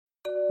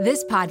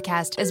This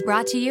podcast is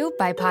brought to you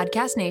by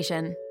Podcast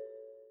Nation.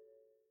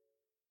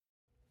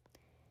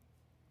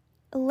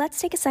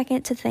 Let's take a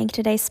second to thank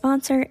today's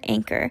sponsor,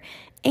 Anchor.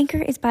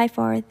 Anchor is by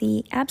far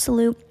the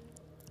absolute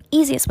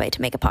easiest way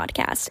to make a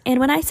podcast. And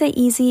when I say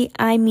easy,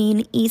 I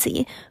mean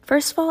easy.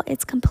 First of all,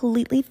 it's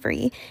completely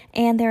free,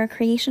 and there are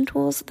creation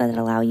tools that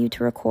allow you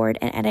to record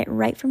and edit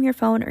right from your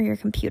phone or your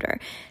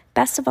computer.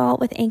 Best of all,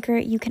 with Anchor,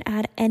 you can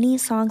add any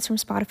songs from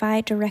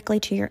Spotify directly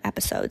to your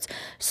episodes.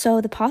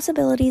 So the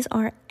possibilities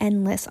are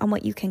endless on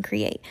what you can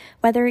create.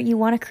 Whether you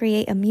want to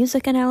create a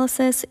music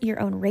analysis, your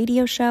own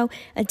radio show,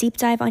 a deep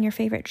dive on your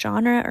favorite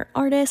genre or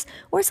artist,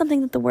 or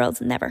something that the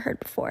world's never heard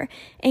before.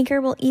 Anchor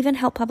will even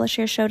help publish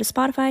your show to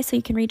Spotify so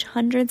you can reach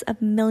hundreds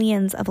of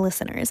millions of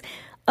listeners.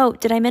 Oh,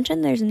 did I mention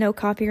there's no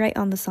copyright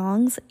on the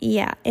songs?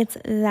 Yeah, it's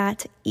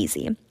that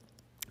easy.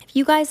 If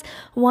you guys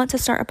want to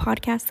start a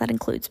podcast that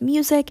includes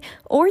music,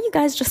 or you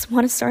guys just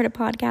want to start a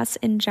podcast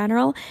in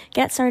general,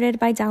 get started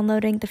by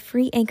downloading the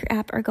free Anchor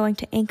app or going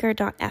to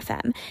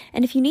anchor.fm.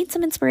 And if you need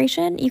some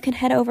inspiration, you can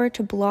head over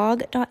to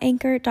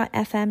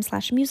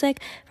blog.anchor.fm/music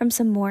from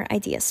some more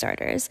idea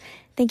starters.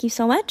 Thank you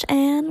so much,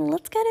 and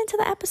let's get into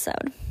the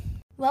episode.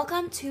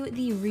 Welcome to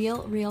the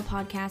Real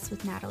podcast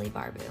with Natalie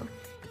Barbu.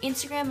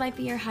 Instagram might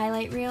be your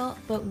highlight reel,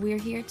 but we're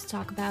here to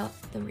talk about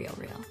the real.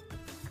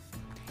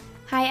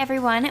 Hi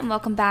everyone, and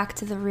welcome back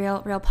to the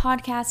Real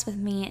podcast with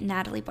me,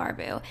 Natalie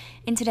Barbu.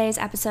 In today's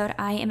episode,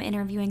 I am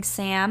interviewing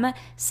Sam.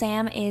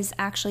 Sam is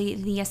actually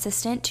the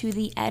assistant to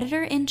the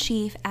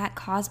editor-in-chief at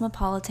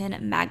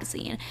Cosmopolitan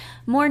magazine,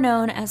 more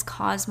known as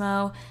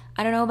Cosmo.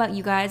 I don't know about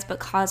you guys, but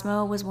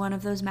Cosmo was one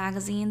of those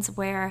magazines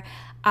where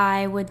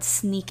I would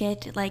sneak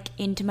it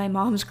into my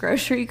mom's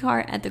grocery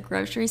cart at the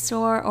grocery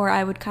store, or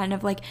I would kind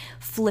of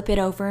flip it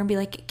over and be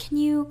like,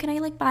 can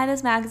I buy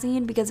this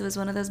magazine? Because it was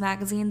one of those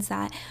magazines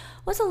that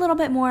was a little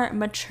bit more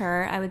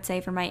mature, I would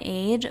say, for my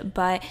age,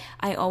 but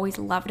I always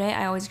loved it.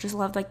 I always just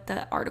loved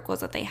the articles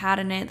that they had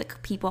in it, the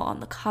people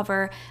on the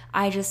cover.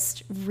 I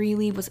just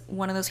really was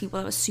one of those people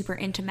that was super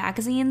into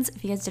magazines.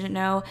 If you guys didn't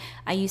know,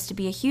 I used to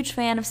be a huge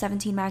fan of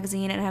 17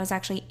 magazine, and I was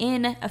actually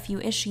in a few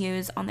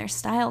issues on their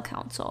style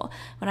council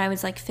when I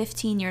was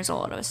 15 years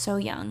old. I was so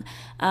young,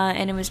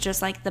 and it was just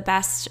the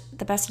best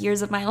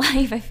years of my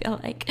life, I feel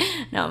like.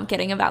 No, I'm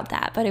kidding about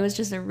that, but it was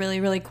just a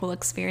really cool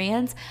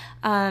experience,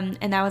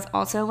 and that was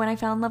also when I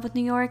fell in love with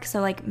New York.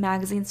 So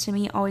magazines to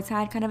me always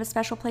had kind of a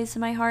special place in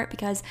my heart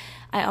because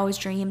I always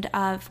dreamed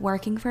of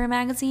working for a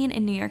magazine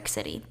in New York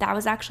City. That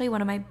was actually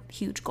one of my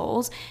huge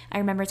goals. I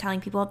remember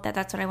telling people that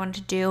that's what I wanted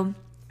to do.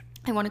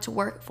 I wanted to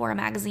work for a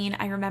magazine.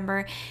 I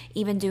remember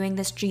even doing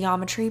this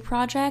geometry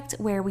project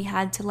where we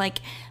had to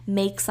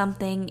make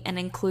something and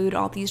include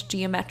all these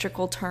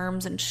geometrical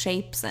terms and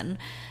shapes and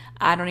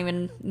I don't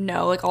even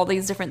know, all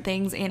these different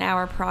things in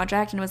our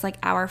project. And it was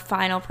our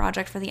final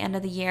project for the end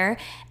of the year.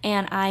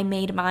 And I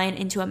made mine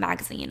into a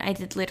magazine. I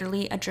did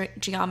literally a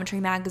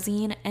geometry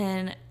magazine,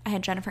 and I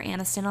had Jennifer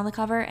Aniston on the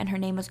cover, and her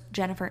name was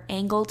Jennifer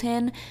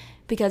Angleton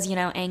because,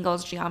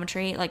 angles,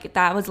 geometry,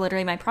 that was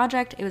literally my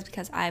project. It was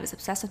because I was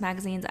obsessed with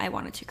magazines. I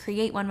wanted to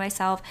create one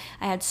myself.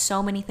 I had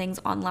so many things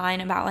online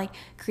about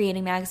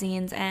creating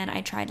magazines, and I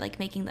tried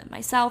making them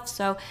myself.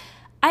 So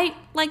I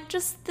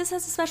this has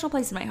a special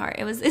place in my heart.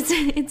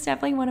 It's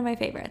definitely one of my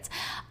favorites.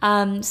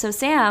 So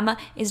Sam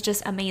is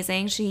just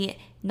amazing. She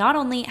not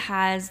only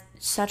has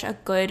such a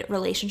good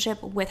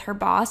relationship with her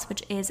boss,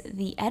 which is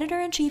the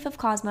editor-in-chief of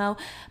Cosmo,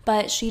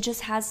 but she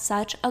just has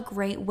such a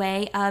great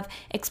way of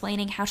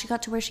explaining how she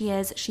got to where she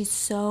is. She's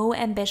so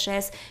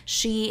ambitious.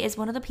 She is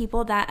one of the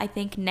people that I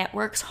think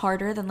networks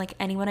harder than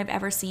anyone I've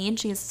ever seen.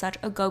 She is such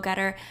a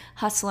go-getter,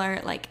 hustler,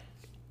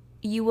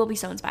 you will be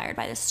so inspired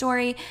by this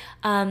story.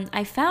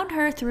 I found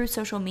her through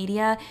social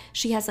media.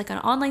 She has an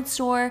online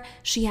store.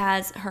 She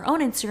has her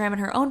own Instagram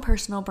and her own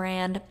personal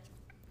brand.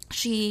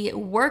 She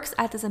works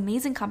at this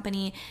amazing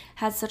company,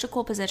 has such a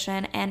cool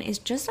position, and is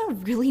just a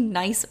really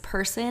nice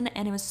person.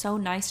 And it was so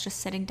nice just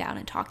sitting down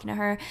and talking to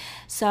her.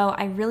 So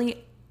I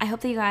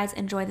hope that you guys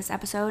enjoy this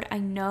episode. I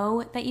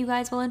know that you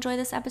guys will enjoy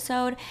this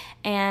episode,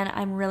 and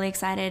I'm really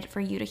excited for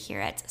you to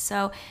hear it.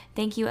 So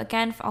thank you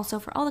again also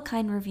for all the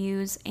kind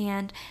reviews,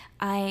 and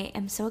I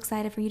am so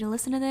excited for you to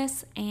listen to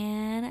this,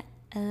 and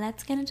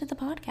let's get into the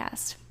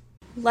podcast.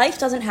 Life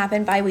doesn't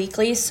happen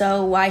bi-weekly,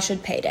 so why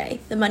should payday?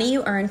 The money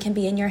you earn can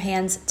be in your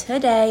hands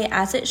today,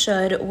 as it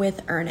should,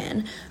 with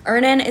Earnin.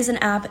 Earnin is an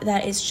app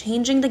that is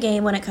changing the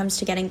game when it comes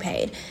to getting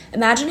paid.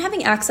 Imagine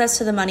having access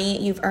to the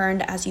money you've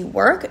earned as you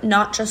work,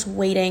 not just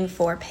waiting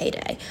for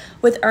payday.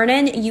 With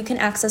Earnin, you can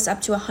access up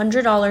to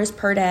 $100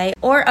 per day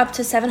or up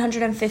to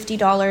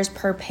 $750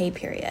 per pay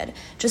period.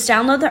 Just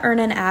download the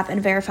Earnin app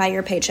and verify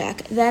your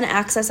paycheck. Then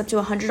access up to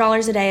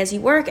 $100 a day as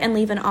you work and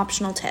leave an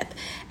optional tip.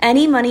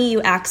 Any money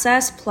you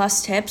access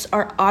plus tips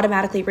are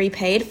automatically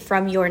repaid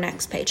from your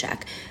next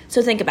paycheck.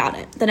 So think about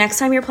it. The next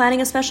time you're planning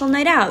a special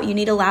night out, you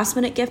need a last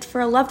minute gift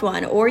for a loved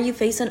one, or you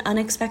face an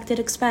unexpected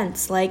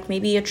expense, like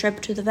maybe a trip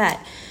to the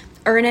vet.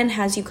 Earnin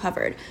has you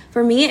covered.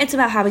 For me, it's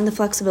about having the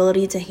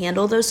flexibility to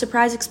handle those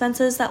surprise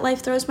expenses that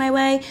life throws my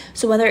way.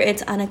 So whether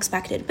it's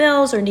unexpected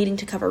bills or needing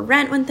to cover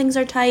rent when things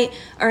are tight,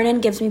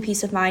 Earnin gives me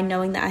peace of mind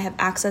knowing that I have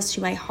access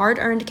to my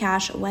hard-earned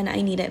cash when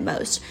I need it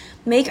most.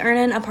 Make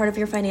Earnin a part of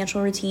your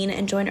financial routine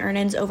and join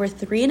Earnin's over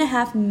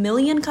 3.5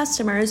 million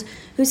customers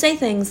who say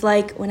things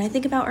like, when I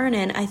think about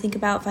Earnin, I think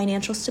about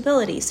financial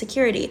stability,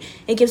 security.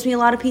 It gives me a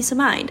lot of peace of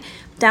mind.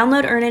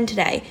 Download Earnin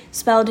today,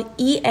 spelled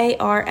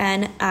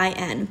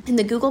EARNIN, in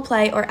the Google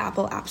Play or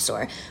Apple App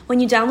Store. When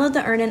you download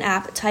the Earnin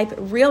app, type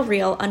Real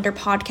Real under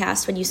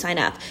podcast when you sign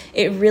up.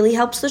 It really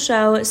helps the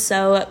show,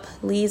 so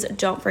please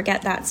don't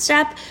forget that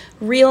step.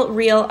 Real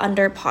Real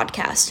under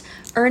podcast.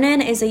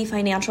 Earnin is a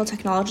financial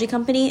technology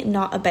company,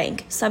 not a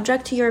bank.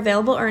 Subject to your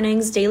available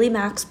earnings, daily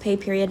max, pay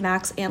period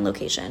max, and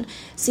location.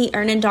 See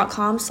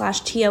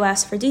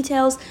earnin.com/TOS for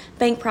details.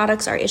 Bank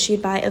products are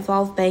issued by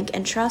Evolve Bank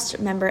and Trust,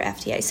 member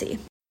FDIC.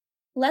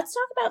 Let's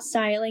talk about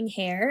styling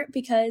hair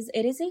because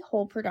it is a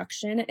whole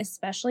production,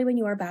 especially when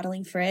you are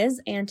battling frizz.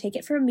 And take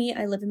it from me,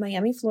 I live in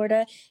Miami,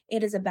 Florida.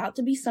 It is about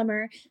to be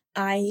summer.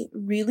 I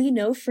really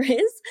know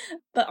frizz,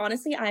 but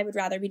honestly, I would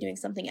rather be doing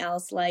something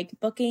else like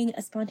booking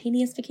a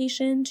spontaneous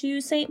vacation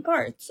to St.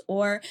 Bart's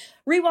or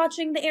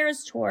rewatching the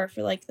Eras tour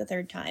for like the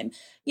third time.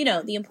 You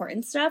know, the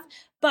important stuff.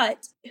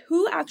 But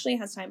who actually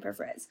has time for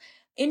frizz?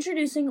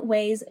 Introducing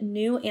Ouai's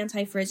new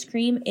anti-frizz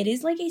cream. It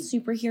is like a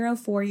superhero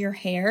for your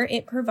hair.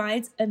 It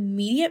provides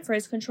immediate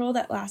frizz control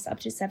that lasts up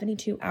to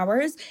 72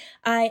 hours.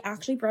 I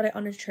actually brought it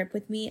on a trip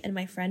with me and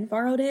my friend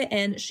borrowed it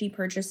and she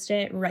purchased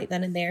it right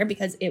then and there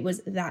because it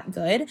was that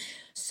good.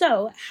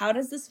 So how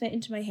does this fit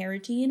into my hair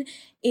routine?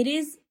 It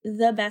is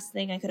the best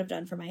thing I could have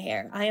done for my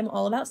hair. I am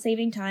all about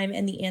saving time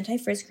and the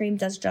anti-frizz cream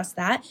does just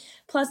that.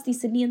 Plus the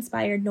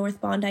Sydney-inspired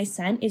North Bondi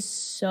scent is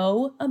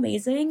so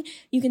amazing.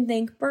 You can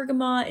thank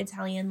bergamot,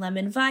 Italian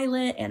lemon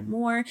violet, and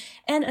more.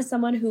 And as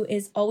someone who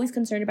is always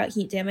concerned about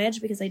heat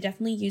damage because I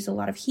definitely use a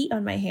lot of heat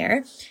on my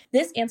hair,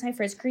 this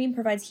anti-frizz cream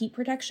provides heat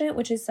protection,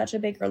 which is such a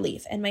big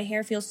relief, and my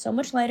hair feels so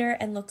much lighter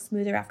and looks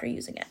smoother after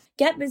using it.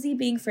 Get busy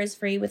being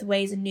frizz-free with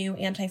Ouai's new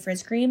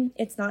anti-frizz cream.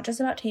 It's not just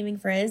about taming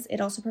frizz, it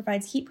also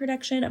provides heat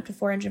protection up to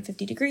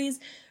 450 degrees,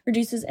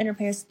 reduces and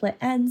repairs split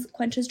ends,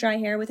 quenches dry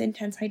hair with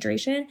intense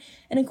hydration,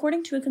 and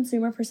according to a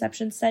consumer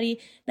perception study,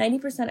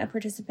 90% of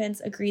participants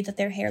agreed that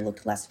their hair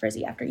looked less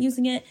frizzy after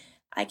using it.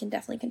 I can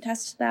definitely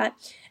contest to that.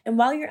 And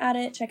while you're at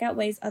it, check out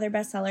Ouai's other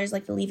bestsellers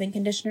like the leave-in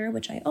conditioner,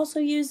 which I also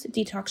use,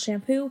 detox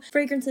shampoo,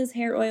 fragrances,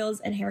 hair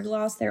oils, and hair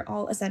gloss. They're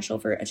all essential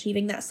for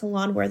achieving that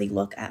salon-worthy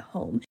look at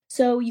home.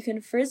 So you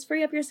can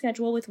frizz-free up your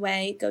schedule with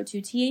Ouai. Go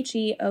to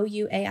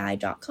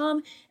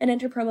THEOUAI.com and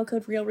enter promo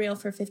code REALREAL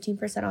for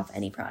 15% off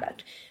any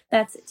product.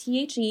 That's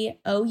THEOUAI.com,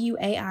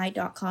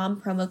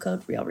 promo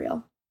code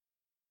REALREAL.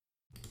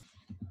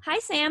 Hi,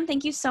 Sam.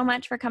 Thank you so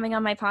much for coming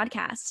on my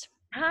podcast.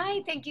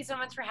 Hi, thank you so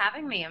much for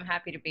having me. I'm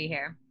happy to be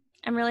here.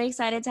 I'm really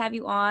excited to have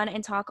you on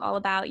and talk all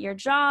about your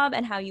job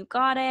and how you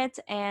got it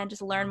and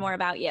just learn more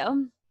about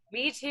you.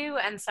 Me too,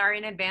 and sorry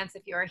in advance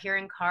if you are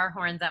hearing car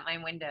horns at my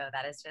window.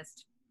 That is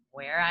just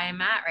where I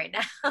am at right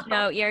now.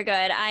 No, you're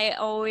good. I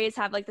always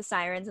have like the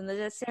sirens in the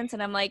distance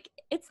and I'm like,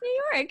 it's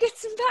New York.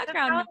 It's some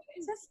background.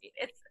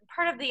 It's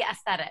part of the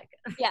aesthetic.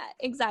 Yeah,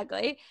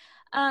 exactly.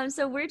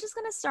 So we're just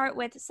going to start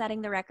with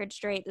setting the record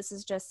straight. This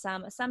is just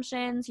some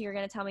assumptions. You're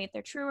going to tell me if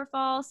they're true or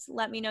false.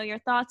 Let me know your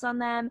thoughts on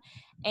them,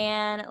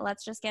 and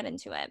let's just get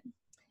into it.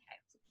 Okay.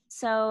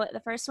 So the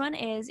first one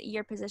is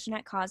your position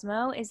at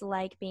Cosmo is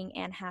like being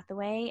Anne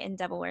Hathaway in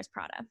Devil Wears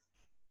Prada.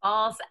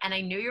 False, and I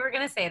knew you were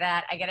going to say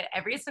that. I get it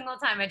every single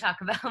time I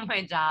talk about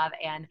my job,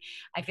 and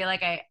I feel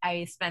like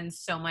I spend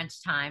so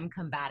much time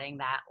combating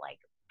that, like,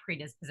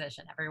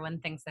 predisposition. Everyone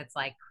thinks it's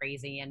like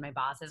crazy and my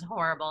boss is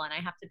horrible and I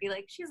have to be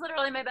like, she's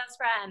literally my best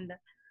friend.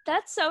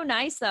 That's so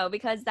nice though,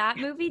 because that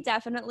movie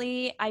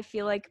definitely, I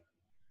feel like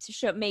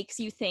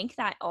makes you think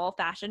that all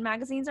fashion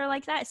magazines are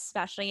like that,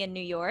 especially in New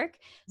York.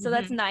 So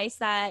that's nice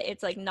that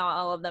it's like not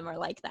all of them are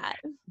like that.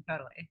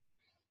 Totally.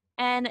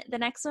 And the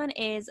next one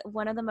is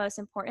one of the most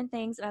important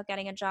things about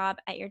getting a job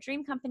at your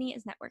dream company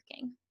is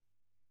networking.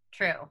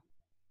 True.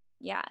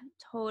 Yeah,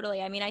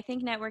 totally. I mean, I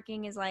think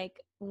networking is like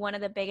one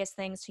of the biggest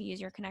things to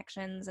use your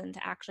connections and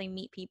to actually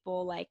meet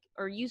people, like,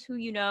 or use who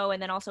you know,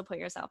 and then also put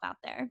yourself out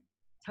there.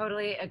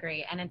 Totally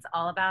agree. And it's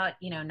all about,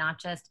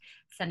 not just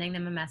sending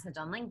them a message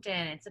on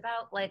LinkedIn. It's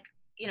about like,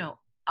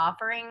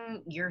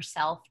 offering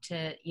yourself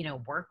to,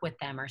 work with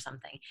them or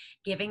something,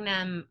 giving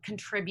them,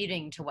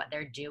 contributing to what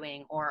they're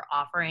doing, or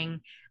offering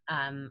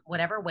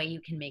whatever way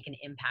you can make an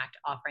impact,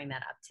 offering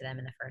that up to them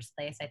in the first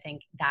place. I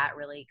think that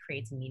really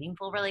creates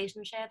meaningful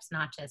relationships,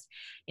 not just,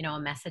 a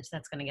message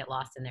that's going to get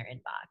lost in their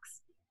inbox.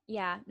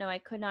 Yeah, no, I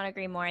could not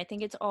agree more. I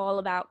think it's all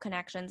about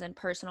connections and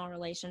personal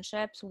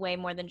relationships, way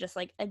more than just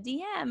like a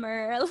DM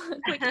or a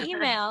quick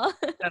email.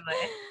 Totally.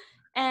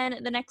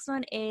 And the next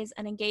one is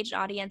an engaged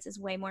audience is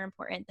way more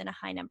important than a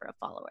high number of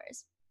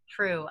followers.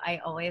 True. I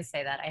always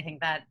say that. I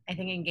think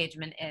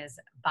engagement is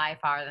by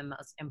far the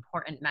most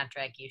important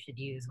metric you should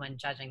use when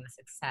judging the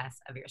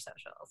success of your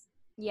socials.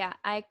 Yeah,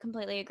 I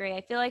completely agree. I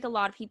feel like a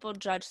lot of people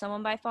judge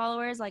someone by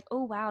followers, like,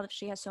 oh, wow,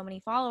 she has so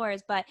many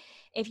followers. But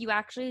if you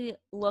actually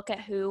look at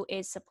who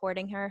is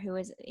supporting her, who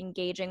is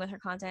engaging with her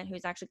content,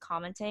 who's actually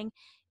commenting,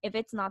 if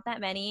it's not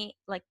that many,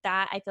 like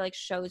that, I feel like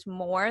shows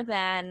more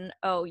than,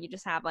 oh, you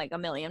just have like a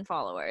million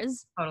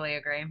followers. Totally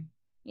agree.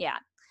 Yeah.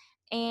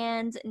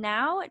 And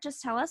now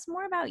just tell us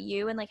more about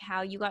you and like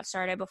how you got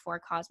started before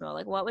Cosmo.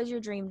 Like, what was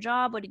your dream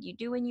job? What did you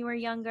do when you were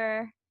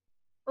younger?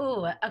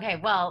 Ooh, okay.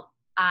 Well,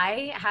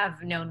 I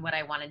have known what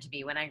I wanted to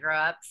be when I grew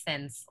up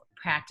since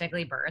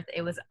practically birth.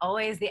 It was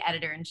always the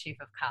editor in chief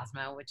of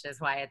Cosmo, which is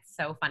why it's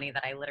so funny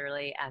that I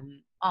literally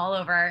am all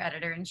over our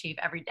editor in chief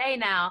every day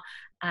now.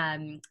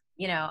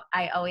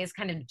 I always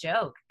kind of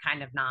joke,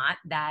 kind of not,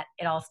 that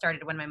it all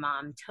started when my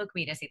mom took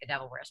me to see The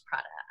Devil Wears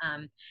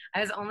Prada. I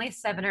was only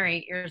 7 or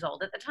 8 years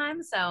old at the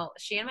time, so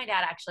she and my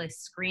dad actually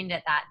screened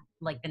it that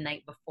like the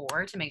night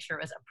before to make sure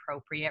it was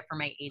appropriate for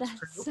my age That's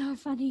group. so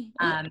funny.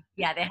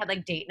 Yeah, they had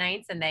like date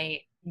nights and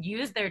they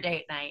used their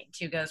date night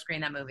to go screen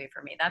that movie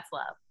for me. That's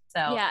love.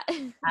 So Yeah.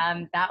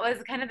 that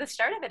was kind of the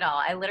start of it all.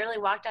 I literally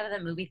walked out of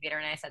the movie theater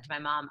and I said to my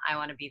mom, I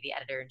want to be the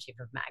editor in chief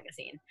of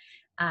magazine.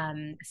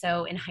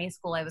 So in high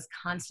school, I was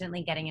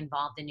constantly getting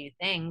involved in new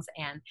things,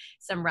 and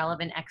some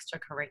relevant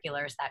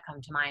extracurriculars that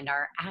come to mind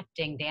are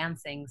acting,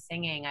 dancing,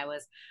 singing. I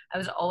was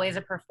always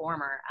a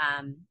performer.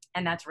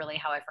 And that's really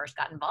how I first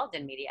got involved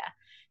in media.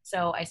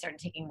 So I started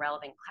taking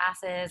relevant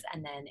classes,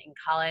 and then in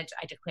college,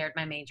 I declared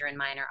my major and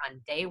minor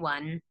on day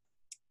one.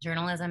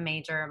 Journalism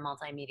major,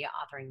 multimedia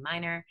authoring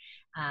minor,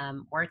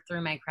 worked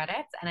through my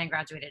credits, and I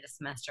graduated a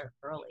semester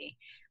early.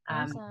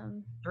 Um,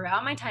 Awesome.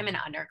 Throughout my time in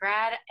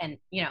undergrad and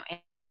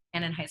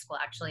in high school,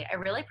 actually, I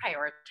really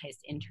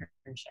prioritized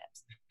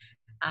internships.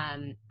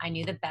 I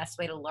knew the best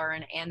way to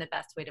learn and the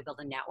best way to build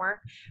a network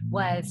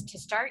was to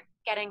start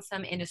getting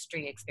some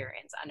industry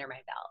experience under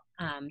my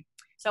belt.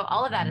 So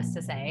all of that is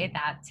to say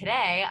that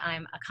today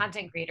I'm a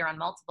content creator on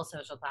multiple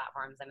social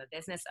platforms. I'm a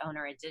business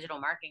owner, a digital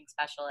marketing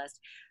specialist,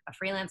 a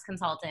freelance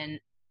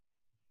consultant.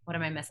 What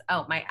am I missing?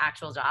 Oh, my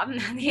actual job,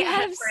 the You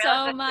have editorial so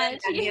assistant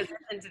much. and the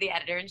assistant to the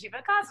editor in chief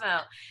of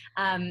Cosmo.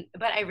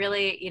 But I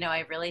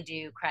really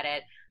do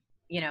credit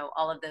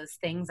all of those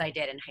things I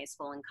did in high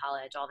school and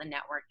college, all the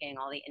networking,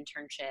 all the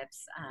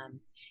internships,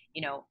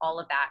 all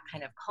of that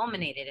kind of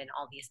culminated in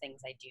all these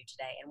things I do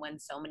today. And when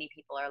so many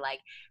people are like,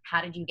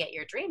 how did you get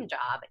your dream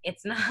job?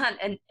 It's not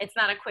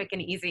a quick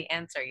and easy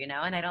answer,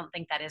 and I don't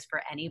think that is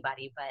for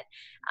anybody,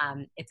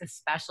 but it's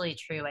especially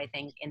true, I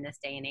think, in this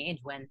day and age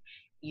when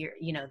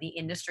the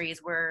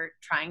industries we're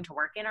trying to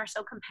work in are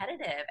so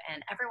competitive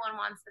and everyone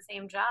wants the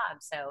same job.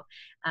 So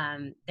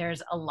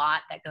there's a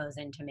lot that goes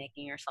into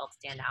making yourself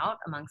stand out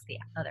amongst the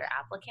other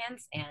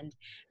applicants, and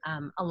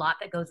a lot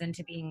that goes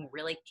into being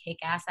really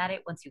kick-ass at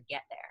it once you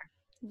get there.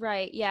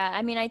 Right. Yeah.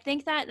 I mean, I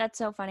think that that's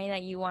so funny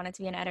that you wanted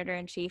to be an editor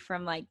in chief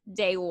from like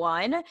day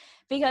one,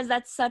 because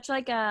that's such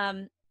like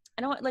I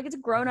don't like it's a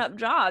grown up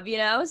job, you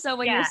know? So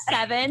when you're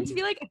Yeah. 7 to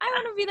be like, I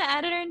want to be the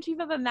editor in chief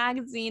of a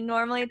magazine,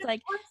 normally it's like,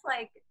 It's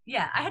like,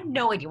 yeah, I had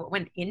no idea what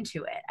went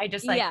into it. I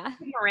just like yeah.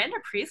 Miranda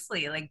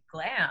Priestley, like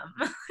glam.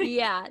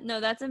 Yeah. No,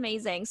 that's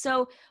amazing.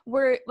 So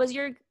was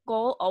your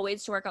goal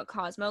always to work at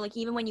Cosmo? Like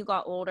even when you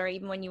got older,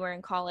 even when you were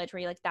in college, were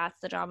you like, that's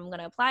the job I'm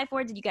gonna apply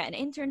for? Did you get an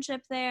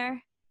internship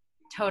there?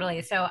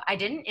 Totally. So I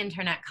did an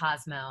intern at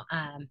Cosmo,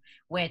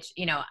 which,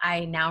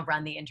 I now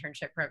run the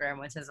internship program,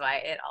 which is why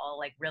it all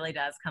like really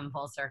does come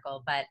full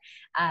circle. But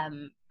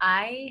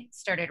I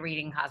started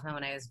reading Cosmo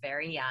when I was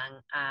very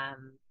young.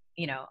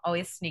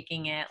 Always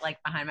sneaking it like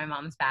behind my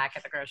mom's back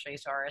at the grocery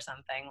store or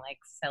something like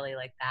silly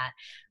like that.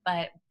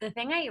 But the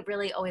thing I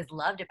really always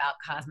loved about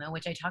Cosmo,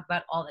 which I talk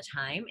about all the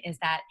time, is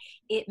that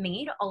it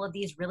made all of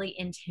these really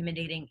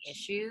intimidating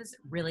issues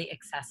really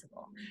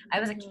accessible. I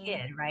was a Mhm.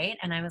 kid, right?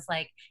 And I was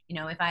like,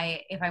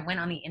 if I went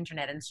on the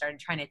internet and started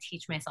trying to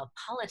teach myself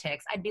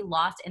politics, I'd be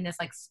lost in this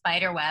like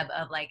spider web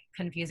of like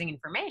confusing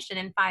information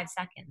in 5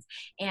 seconds.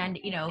 And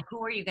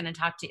who are you going to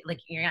talk to? Like,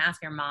 you're going to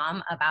ask your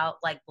mom about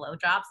like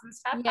blowjobs and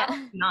stuff? Probably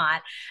Yeah.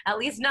 not. At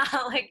least not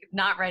like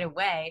not right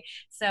away.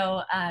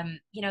 So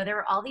there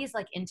were all these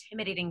like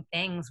intimidating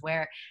things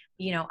where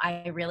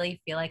I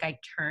really feel like I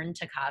turned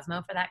to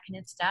Cosmo for that kind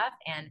of stuff,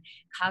 and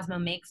Cosmo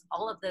makes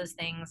all of those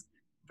things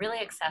really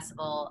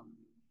accessible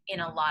in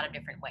a lot of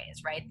different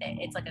ways, right?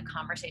 It's like a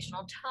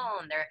conversational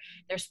tone.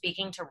 They're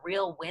speaking to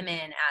real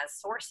women as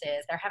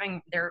sources. They're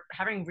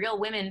having real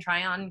women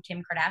try on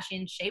Kim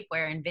Kardashian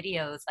shapewear in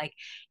videos. Like,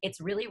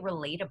 it's really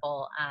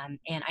relatable,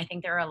 and I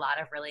think there are a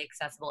lot of really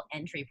accessible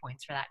entry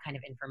points for that kind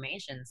of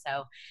information.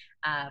 So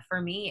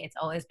for me, it's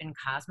always been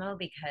Cosmo,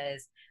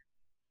 because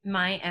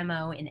my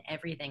MO in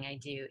everything I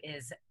do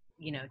is,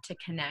 to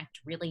connect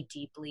really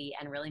deeply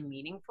and really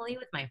meaningfully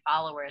with my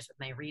followers, with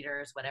my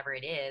readers, whatever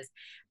it is.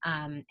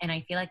 And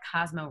I feel like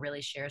Cosmo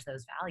really shares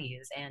those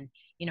values. And,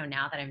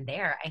 now that I'm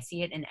there, I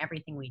see it in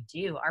everything we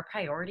do. Our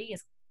priority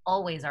is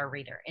always our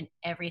reader. In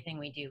everything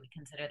we do, we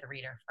consider the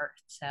reader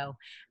first. So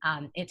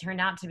it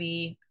turned out to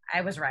be,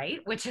 I was right,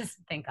 which is,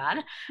 thank God.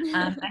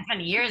 I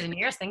spent years and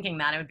years thinking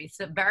that it would be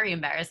so very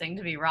embarrassing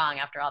to be wrong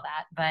after all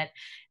that. But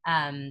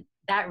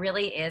that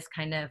really is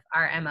kind of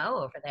our MO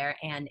over there.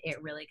 And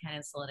it really kind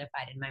of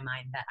solidified in my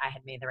mind that I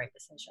had made the right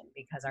decision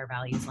because our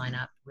values line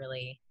up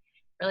really,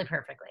 really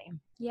perfectly.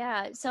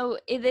 Yeah. So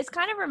this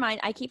kind of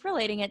I keep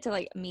relating it to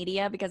like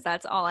media because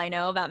that's all I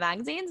know about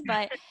magazines.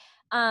 But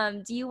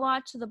do you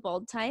watch The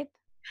Bold Type?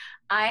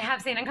 I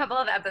have seen a couple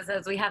of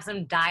episodes. We have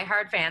some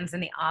diehard fans in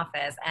the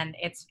office, and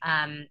it's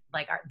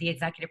like the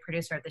executive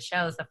producer of the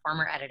show is the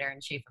former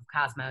editor-in-chief of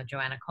Cosmo,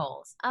 Joanna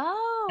Coles.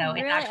 Oh, So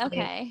it really? actually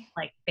is Okay.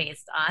 like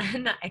based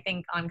on, I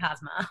think, on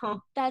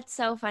Cosmo. That's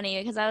so funny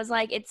because I was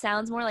like, it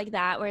sounds more like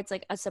that, where it's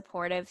like a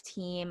supportive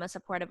team, a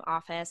supportive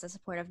office, a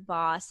supportive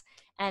boss,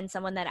 and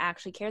someone that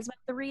actually cares about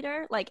the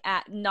reader, like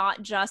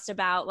not just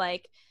about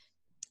like,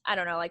 I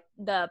don't know, like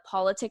the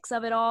politics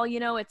of it all,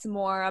 it's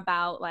more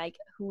about like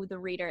who the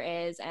reader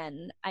is.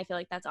 And I feel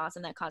like that's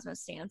awesome that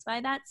Cosmos stands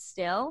by that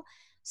still.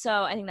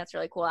 So I think that's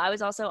really cool. I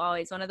was also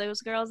always one of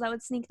those girls that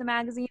would sneak the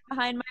magazine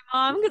behind my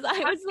mom because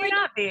I How was could you like,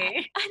 not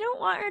be? I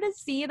don't want her to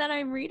see that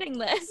I'm reading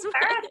this.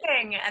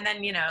 Embarrassing. And then,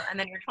 and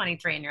then you're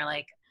 23 and you're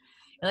like,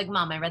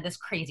 Mom, I read this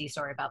crazy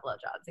story about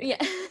blowjobs. Yeah.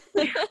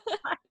 Where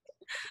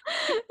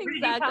did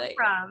you come Exactly.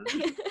 from?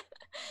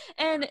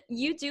 And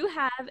you do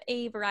have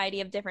a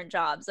variety of different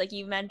jobs. Like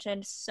you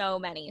mentioned so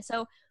many.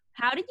 So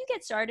how did you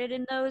get started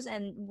in those?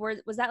 And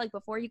was that like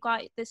before you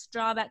got this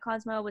job at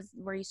Cosmo?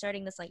 Were you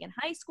starting this like in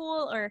high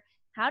school, or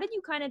how did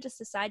you kind of just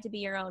decide to be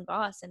your own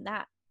boss in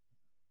that?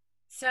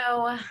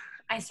 So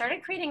I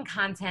started creating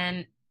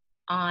content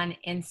on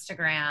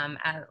Instagram,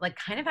 like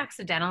kind of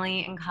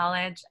accidentally in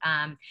college.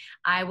 I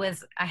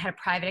had a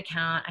private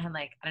account. I had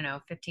like, I don't know,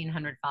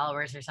 1,500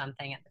 followers or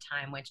something at the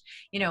time, which,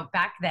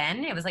 back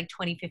then it was like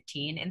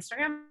 2015.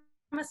 Instagram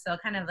was still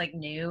kind of like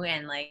new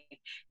and like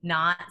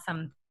not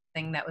something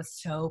that was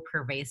so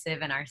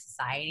pervasive in our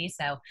society.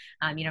 So,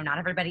 not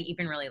everybody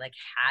even really like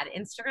had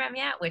Instagram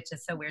yet, which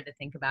is so weird to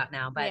think about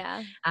now. But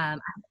Yeah. I had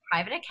a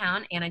private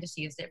account and I just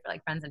used it for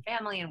like friends and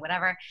family and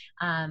whatever.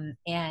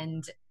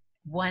 And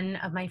one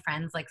of my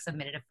friends like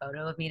submitted a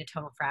photo of me to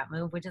Total Frat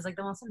Move, which is like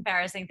the most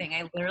embarrassing thing.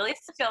 I literally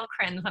still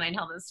cringe when I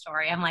tell this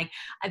story. I'm like,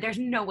 there's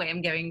no way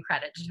I'm giving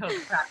credit to Total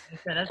Frat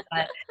Move for this.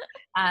 But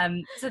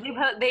so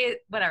they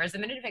whatever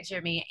submitted a picture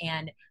of me,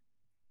 and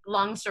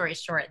long story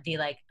short, the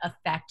like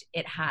effect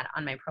it had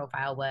on my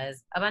profile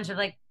was a bunch of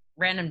like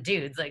random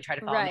dudes like try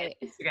to follow me Right.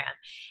 on Instagram.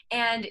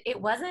 And it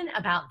wasn't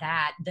about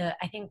that.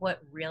 I think what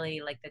really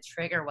like the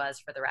trigger was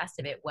for the rest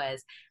of it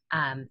was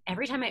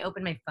every time I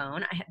opened my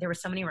phone, there were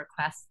so many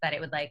requests that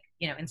it would like,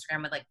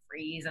 Instagram would like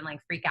freeze and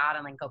like freak out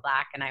and like go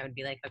black. And I would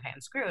be like, okay,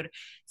 I'm screwed.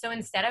 So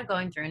instead of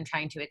going through and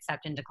trying to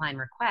accept and decline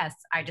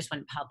requests, I just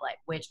went public,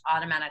 which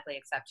automatically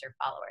accepts your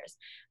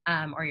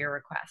followers or your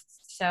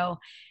requests. So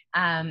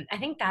I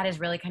think that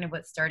is really kind of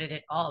what started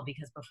it all,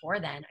 because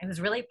before then I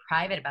was really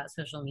private about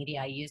social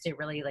media. I used it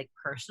really like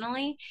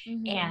personally.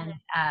 Mm-hmm.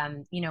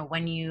 And,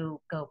 when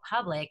you go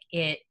public,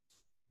 it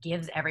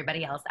gives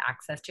everybody else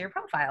access to your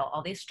profile,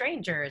 all these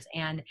strangers.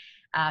 And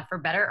for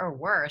better or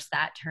worse,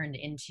 that turned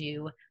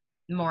into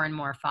more and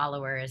more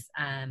followers.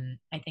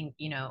 I think,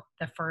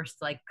 the first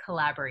like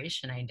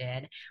collaboration I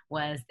did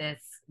was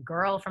this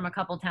girl from a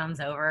couple towns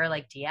over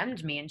like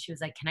DM'd me and she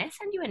was like, can I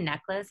send you a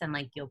necklace and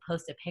like you'll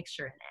post a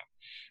picture in it?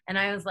 And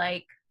I was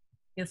like,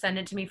 you'll send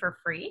it to me for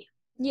free?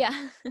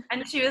 Yeah.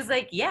 And she was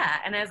like, yeah.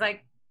 And I was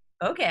like,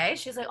 okay.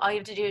 She's like, all you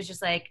have to do is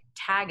just like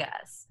tag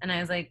us. And I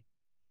was like,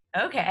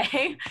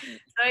 okay.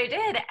 So I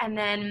did. And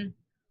then,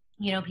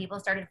 people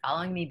started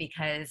following me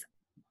because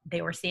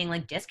they were seeing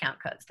like discount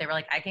codes. They were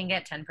like, I can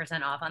get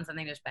 10% off on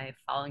something just by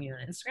following you on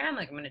Instagram.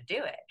 Like, I'm going to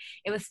do it.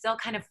 It was still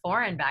kind of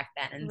foreign back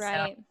then. And so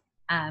Right.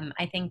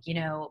 I think,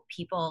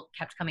 people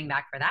kept coming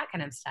back for that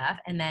kind of stuff.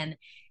 And then,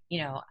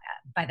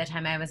 by the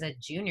time I was a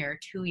junior,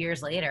 2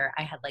 years later,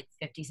 I had like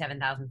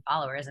 57,000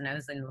 followers and I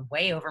was in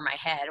way over my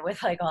head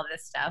with like all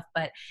this stuff.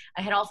 But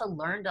I had also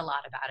learned a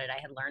lot about it. I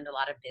had learned a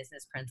lot of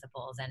business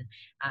principles and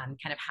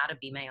kind of how to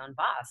be my own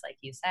boss, like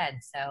you said.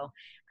 So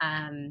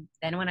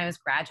then when I was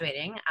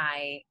graduating,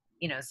 I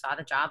saw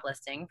the job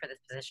listing for this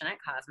position at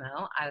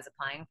Cosmo. I was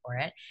applying for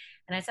it.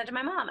 And I said to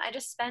my mom, I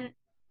just spent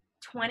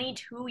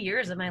 22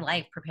 years of my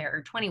life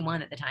or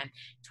 21 at the time,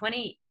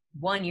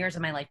 21 years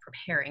of my life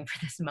preparing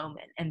for this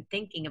moment and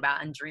thinking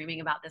about and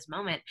dreaming about this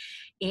moment.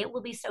 It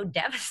will be so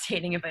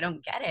devastating if I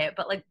don't get it.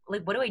 But like,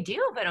 what do I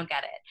do if I don't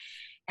get it?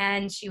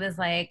 And she was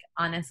like,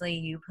 honestly,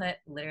 you put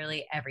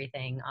literally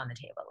everything on the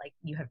table. Like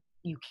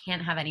you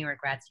can't have any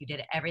regrets. You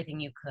did everything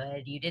you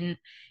could. You didn't,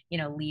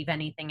 leave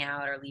anything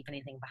out or leave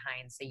anything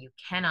behind. So you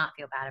cannot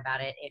feel bad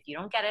about it. If you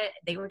don't get it,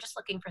 they were just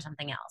looking for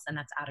something else and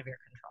that's out of your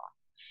control.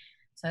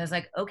 So I was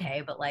like,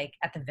 okay, but like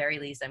at the very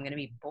least, I'm going to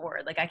be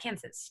bored. Like I can't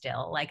sit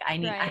still. Like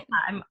Right.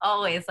 I'm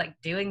always like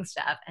doing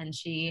stuff. And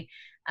she,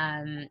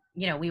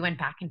 we went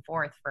back and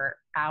forth for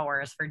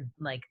hours for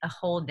like a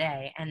whole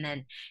day. And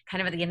then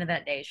kind of at the end of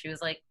that day, she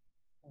was like,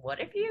 what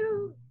if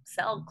you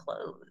sell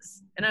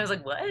clothes? And I was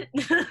like, what?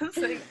 I was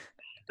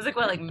like,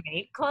 what, like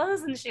make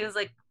clothes? And she was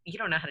like, you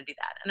don't know how to do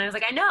that. And I was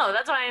like, I know.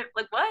 That's why I'm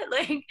like, what?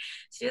 Like,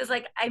 she was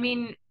like, I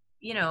mean,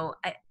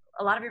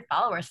 a lot of your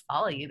followers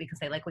follow you because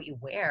they like what you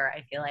wear.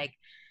 I feel like,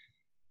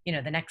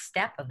 the next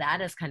step of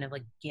that is kind of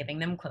like giving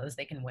them clothes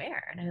they can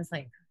wear. And I was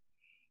like,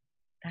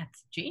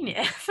 that's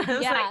genius. I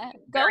was like, Yeah,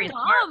 go very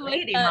smart mom with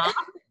lady, the mom.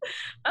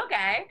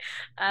 Okay.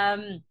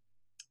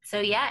 So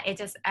yeah, it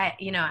just,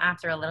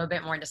 after a little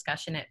bit more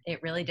discussion,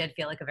 it really did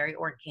feel like a very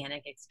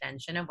organic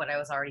extension of what I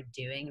was already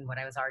doing and what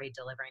I was already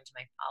delivering to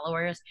my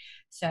followers.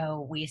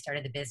 So we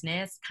started the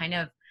business kind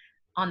of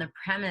on the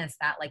premise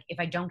that, like, if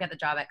I don't get the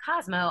job at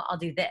Cosmo, I'll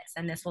do this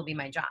and this will be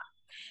my job.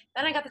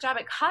 Then I got the job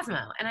at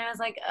Cosmo and I was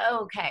like,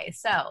 okay.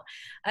 So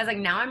I was like,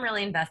 now I'm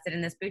really invested in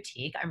this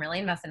boutique. I'm really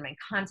invested in my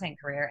content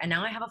career. And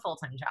now I have a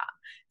full-time job.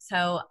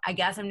 So I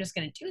guess I'm just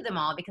going to do them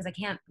all because I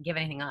can't give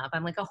anything up.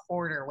 I'm like a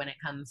hoarder when it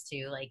comes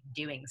to like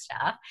doing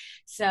stuff.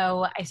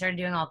 So I started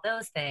doing all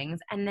those things.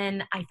 And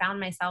then I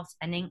found myself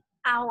spending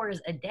hours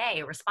a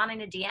day responding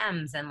to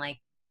DMs and like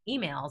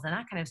emails and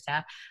that kind of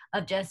stuff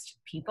of just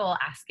people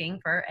asking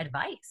for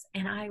advice.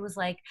 And I was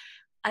like,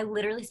 I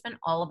literally spent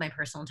all of my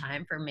personal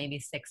time for maybe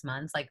 6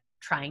 months, like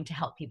trying to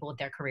help people with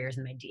their careers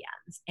in my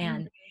DMs.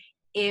 And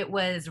it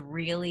was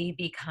really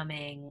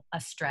becoming a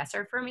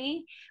stressor for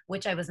me,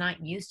 which I was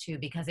not used to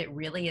because it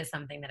really is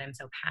something that I'm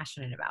so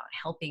passionate about,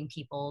 helping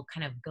people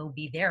kind of go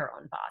be their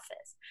own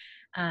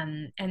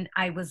bosses. And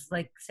I was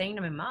like saying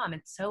to my mom,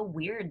 it's so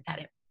weird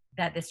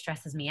that this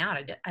stresses me out.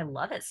 I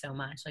love it so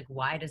much. Like,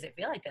 why does it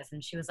feel like this?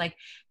 And she was like,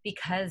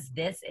 because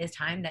this is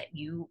time that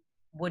you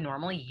would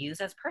normally use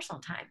as personal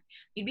time.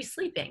 You'd be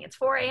sleeping. It's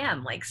 4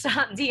 a.m. Like,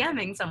 stop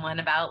DMing someone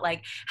about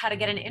like how to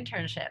get an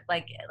internship.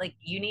 Like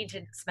you need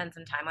to spend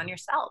some time on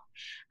yourself.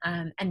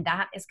 And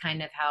that is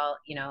kind of how,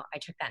 I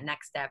took that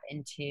next step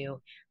into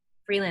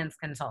freelance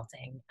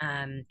consulting,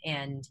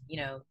 and,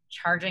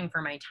 charging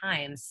for my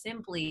time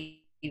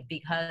simply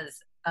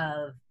because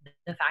of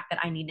the fact that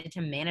I needed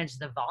to manage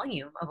the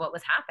volume of what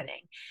was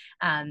happening.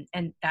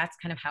 And that's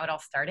kind of how it all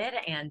started.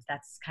 And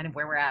that's kind of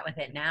where we're at with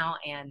it now.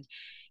 And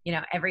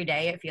every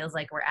day it feels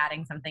like we're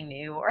adding something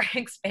new or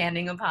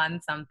expanding upon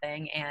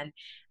something. And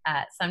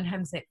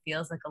sometimes it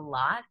feels like a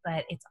lot,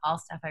 but it's all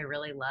stuff I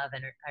really love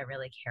and I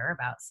really care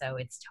about. So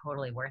it's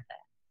totally worth it.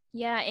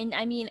 Yeah, and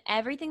I mean,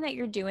 everything that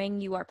you're doing,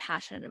 you are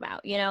passionate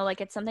about,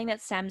 like it's something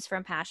that stems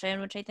from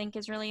passion, which I think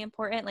is really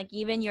important. Like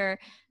even your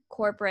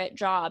corporate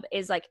job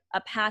is like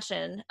a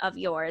passion of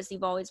yours.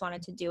 You've always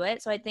wanted to do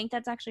it. So I think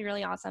that's actually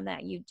really awesome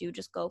that you do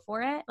just go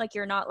for it. Like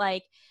you're not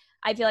like,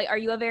 I feel like, are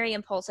you a very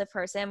impulsive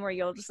person where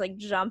you'll just like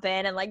jump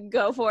in and like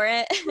go for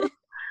it?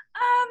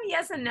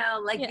 Yes and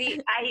no. Like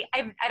Yeah.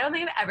 I don't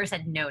think I've ever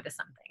said no to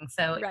something.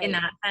 So in Right.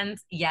 that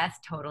sense, yes,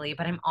 totally.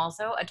 But I'm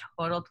also a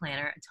total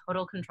planner, a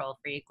total control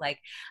freak. Like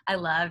I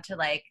love to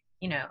like,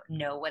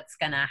 know what's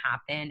gonna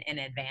happen in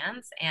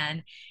advance.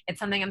 And it's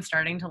something I'm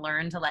starting to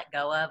learn to let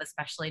go of,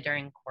 especially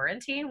during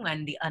quarantine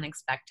when the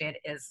unexpected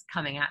is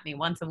coming at me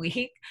once a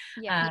week.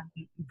 Yeah.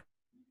 Um,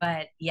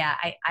 but yeah,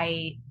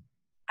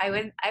 I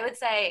would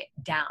say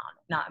down,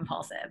 not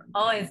impulsive.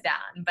 Always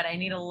down, but I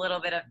need a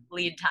little bit of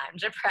lead time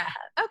to prep.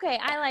 Okay,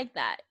 I like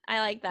that. I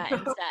like that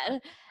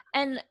instead.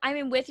 And I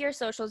mean, with your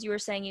socials, you were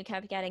saying you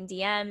kept getting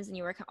DMs and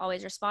you were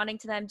always responding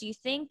to them. Do you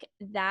think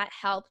that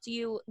helped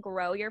you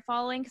grow your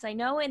following? Because I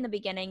know in the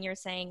beginning you're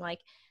saying like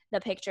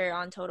the picture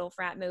on Total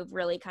Frat Move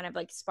really kind of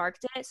like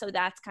sparked it. So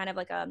that's kind of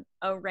like a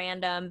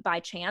random by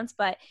chance.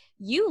 But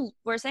you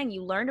were saying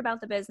you learned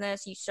about the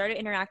business, you started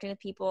interacting with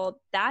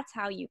people. That's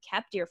how you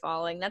kept your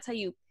following. That's how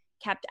you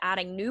kept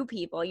adding new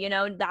people,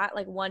 that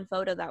like one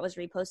photo that was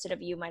reposted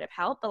of you might have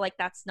helped, but like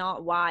that's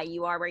not why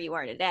you are where you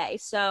are today.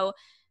 So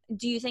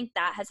do you think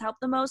that has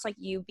helped the most, like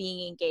you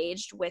being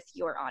engaged with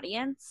your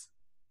audience?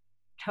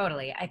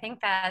 Totally. I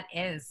think that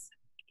is,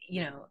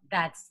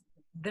 that's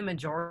the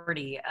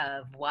majority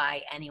of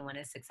why anyone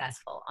is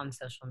successful on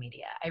social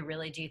media. I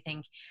really do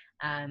think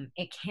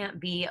it can't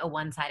be a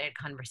one-sided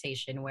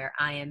conversation where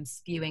I am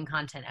spewing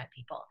content at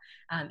people.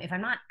 If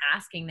I'm not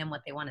asking them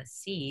what they want to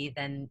see,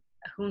 then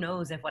who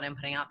knows if what I'm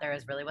putting out there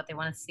is really what they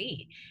want to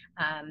see.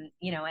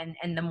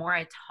 And the more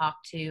I talk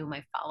to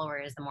my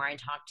followers, the more I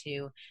talk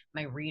to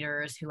my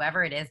readers,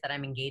 whoever it is that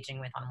I'm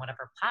engaging with on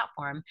whatever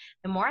platform,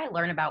 the more I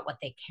learn about what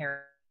they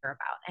care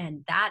about.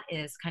 And that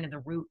is kind of the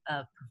root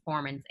of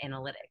performance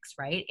analytics,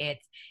 right?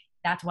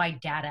 That's why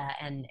data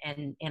and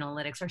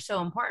analytics are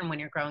so important when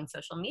you're growing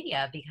social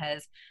media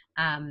because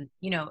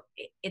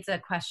it's a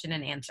question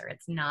and answer.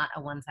 It's not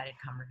a one-sided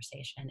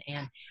conversation.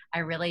 And I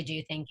really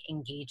do think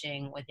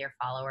engaging with your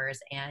followers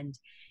and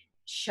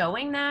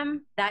showing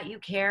them that you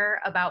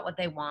care about what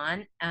they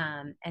want,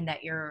 and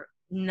that you're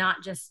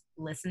not just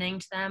listening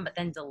to them but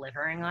then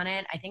delivering on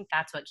it, I think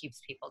that's what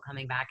keeps people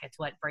coming back. It's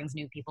what brings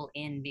new people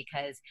in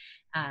because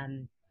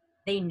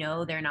they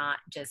know they're not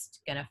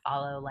just gonna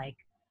follow like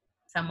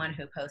someone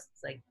who posts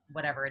like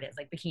whatever it is,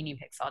 like bikini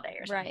pics all day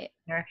or something.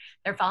 Right.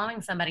 They're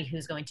following somebody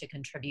who's going to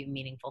contribute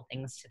meaningful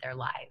things to their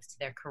lives, to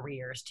their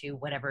careers, to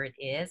whatever it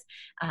is.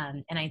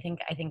 And I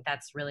think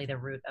that's really the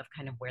root of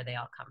kind of where they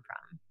all come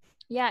from.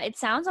 Yeah, it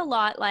sounds a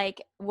lot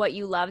like what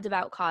you loved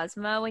about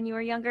Cosmo when you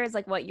were younger is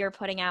like what you're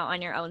putting out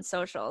on your own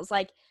socials.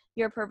 Like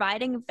you're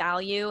providing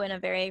value in a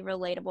very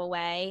relatable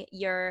way.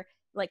 You're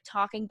like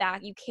talking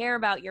back. You care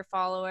about your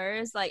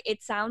followers. Like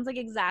it sounds like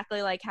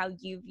exactly like how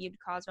you viewed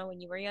Cosmo when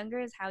you were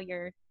younger is how how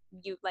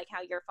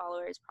your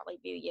followers probably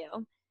view you.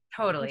 Which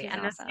Totally. is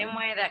And the same awesome.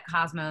 way that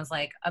Cosmo is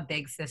like a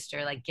big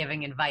sister, like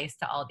giving advice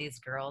to all these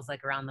girls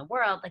like around the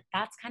world, like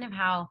that's kind of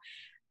how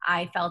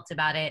I felt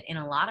about it in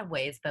a lot of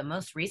ways, but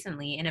most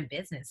recently in a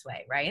business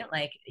way, right?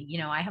 Like,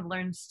 I have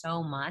learned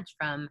so much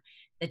from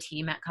the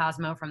team at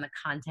Cosmo, from the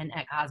content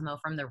at Cosmo,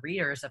 from the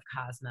readers of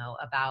Cosmo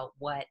about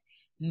what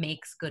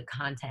makes good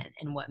content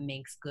and what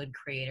makes good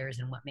creators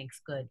and what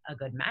makes a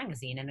good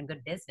magazine and a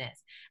good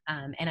business.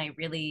 And I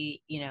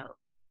really,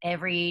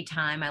 every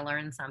time I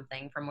learn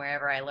something from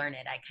wherever I learn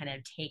it, I kind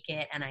of take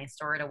it and I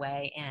store it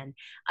away and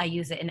I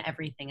use it in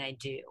everything I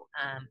do.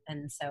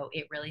 And so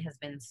it really has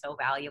been so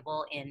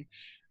valuable in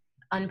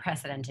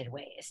unprecedented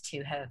ways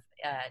to have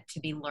to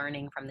be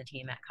learning from the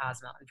team at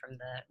Cosmo and from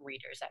the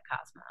readers at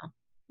Cosmo.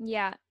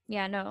 Yeah,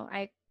 no,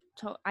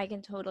 I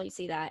can totally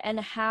see that. And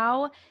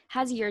how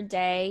has your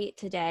day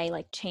today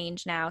like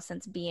changed now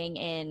since being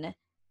in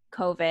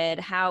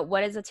COVID?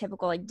 What is a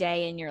typical like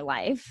day in your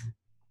life?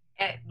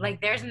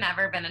 Like there's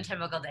never been a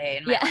typical day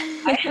in my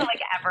Yeah. life,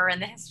 like ever in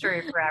the history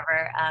of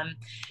forever.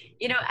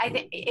 I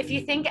think if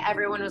you think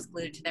everyone was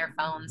glued to their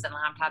phones and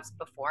laptops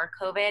before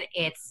COVID,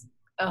 it's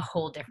a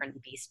whole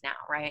different beast now,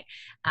 right?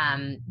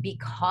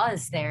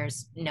 Because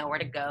there's nowhere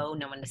to go,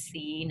 no one to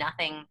see,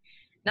 nothing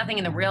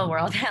in the real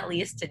world at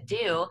least to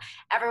do.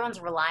 Everyone's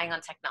relying on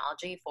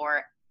technology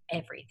for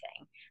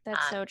everything.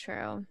 That's so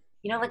true.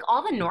 Like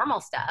all the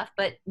normal stuff,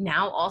 but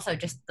now also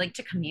just like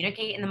to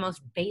communicate in the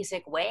most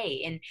basic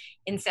way and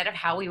instead of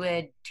how we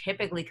would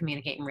typically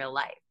communicate in real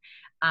life.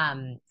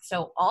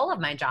 So all of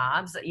my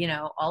jobs,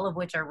 all of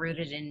which are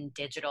rooted in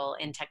digital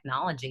and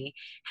technology,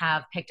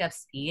 have picked up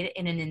speed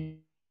in an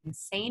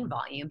insane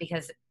volume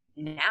because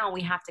now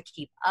we have to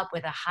keep up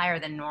with a higher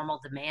than normal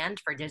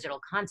demand for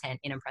digital content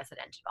in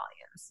unprecedented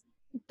volumes.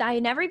 I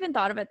never even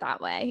thought of it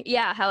that way.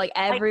 Yeah, how like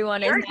Like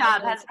everyone is your now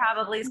job going has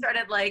probably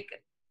started like,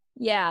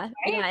 Yeah,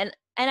 right? yeah,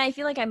 and I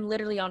feel like I'm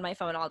literally on my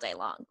phone all day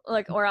long,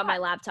 like, or on my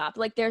laptop.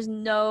 Like, there's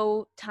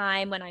no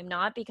time when I'm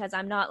not because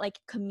I'm not like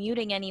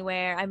commuting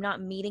anywhere. I'm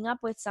not meeting up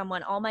with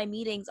someone. All my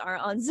meetings are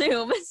on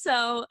Zoom,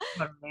 so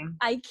Totally.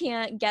 I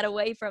can't get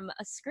away from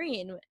a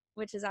screen,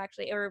 which is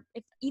actually, or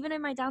if even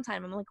in my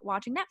downtime, I'm like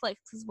watching Netflix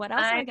because what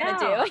else am I I gonna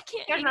do? know. I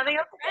can't There's hang out nothing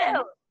else with to do.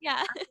 friends.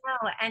 Yeah.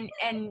 No,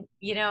 and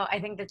I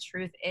think the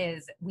truth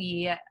is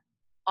we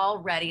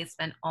already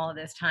spent all of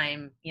this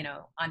time,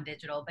 on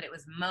digital, but it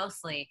was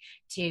mostly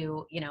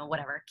to,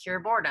 whatever, cure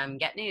boredom,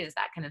 get news,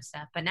 that kind of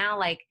stuff. But now,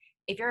 like,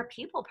 if you're a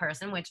people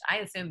person, which I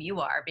assume you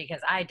are, because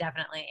I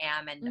definitely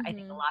am, and I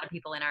think a Mhm. lot of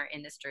people in our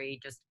industry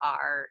just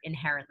are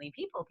inherently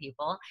people,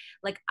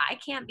 like, I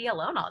can't be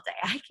alone all day.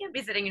 I can't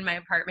be sitting in my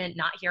apartment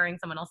not hearing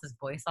someone else's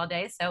voice all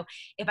day. So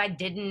if I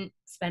didn't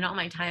spend all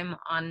my time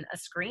on a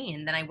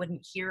screen, then I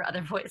wouldn't hear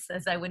other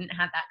voices. I wouldn't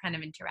have that kind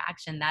of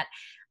interaction that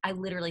I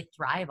literally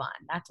thrive on.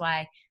 That's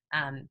why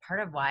part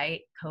of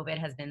why COVID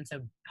has been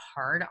so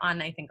hard on,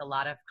 I think, a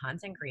lot of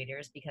content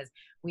creators because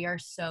we are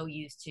so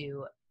used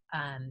to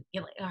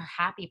our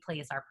happy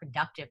place, our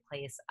productive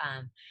place,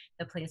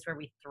 the place where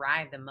we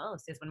thrive the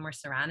most is when we're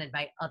surrounded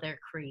by other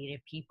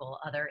creative people,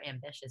 other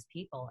ambitious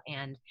people.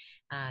 And,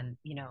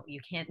 you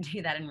can't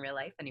do that in real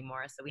life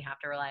anymore. So we have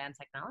to rely on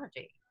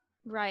technology.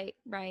 Right,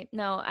 right.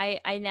 No,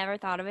 I never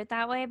thought of it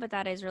that way, but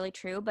that is really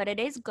true. But it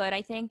is good,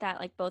 I think, that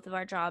like both of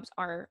our jobs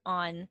are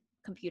on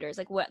computers.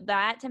 Like what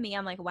that to me,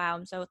 I'm like, wow,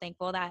 I'm so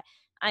thankful that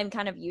I'm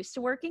kind of used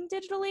to working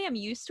digitally. I'm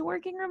used to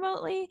working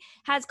remotely.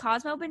 Has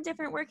Cosmo been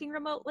different working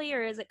remotely,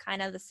 or is it kind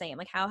of the same?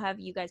 Like how have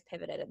you guys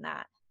pivoted in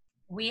that?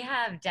 We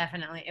have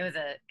definitely, it was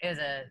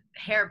a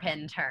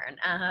hairpin turn.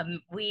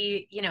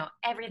 We,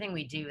 everything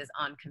we do is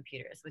on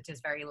computers, which is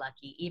very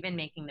lucky. Even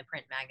making the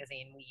print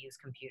magazine, we use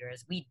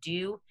computers. We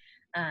do,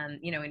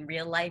 in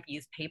real life,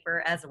 use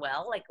paper as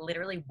well, like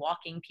literally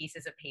walking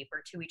pieces of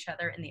paper to each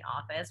other in the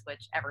office,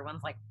 which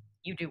everyone's like,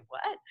 you do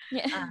what?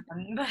 Yeah.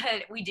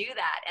 But we do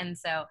that. And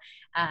so,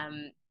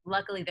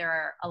 luckily, there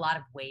are a lot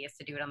of ways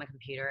to do it on the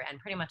computer, and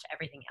pretty much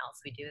everything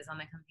else we do is on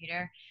the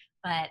computer.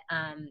 But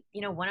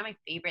one of my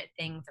favorite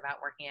things about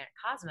working at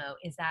Cosmo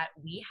is that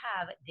we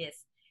have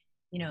this,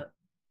 you know,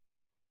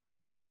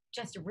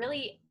 just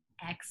really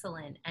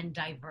excellent and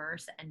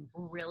diverse and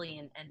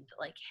brilliant and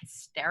like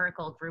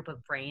hysterical group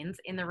of brains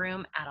in the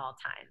room at all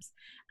times.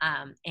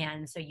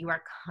 And so you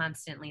are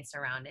constantly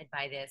surrounded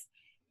by this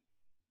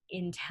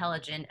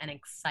intelligent and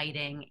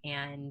exciting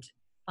and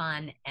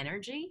fun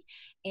energy.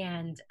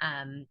 And,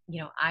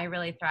 I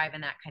really thrive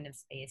in that kind of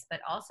space. But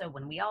also,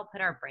 when we all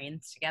put our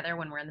brains together,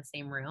 when we're in the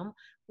same room,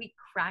 we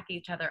crack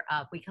each other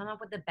up. We come up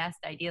with the best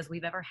ideas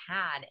we've ever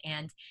had.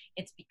 And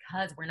it's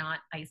because we're not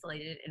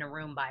isolated in a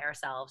room by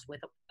ourselves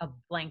with a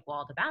blank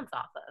wall to bounce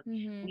off of.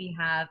 Mm-hmm. We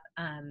have,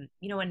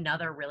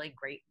 another really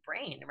great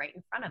brain right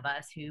in front of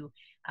us who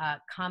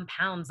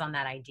compounds on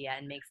that idea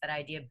and makes that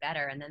idea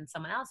better. And then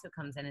someone else who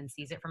comes in and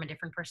sees it from a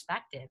different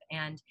perspective.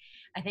 And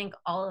I think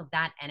all of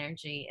that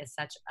energy is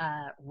such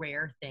a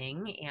rare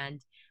thing.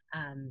 And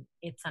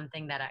it's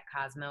something that at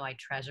Cosmo I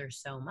treasure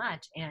so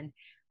much. And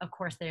of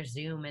course, there's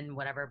Zoom and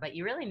whatever, but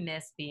you really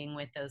miss being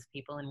with those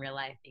people in real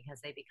life because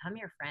they become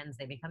your friends,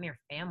 they become your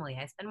family.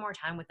 I spend more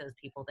time with those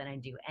people than I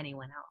do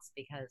anyone else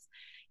because,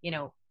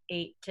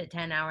 8 to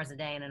 10 hours a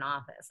day in an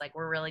office, like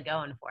we're really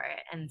going for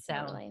it. And so,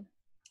 Totally.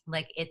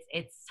 like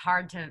it's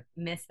hard to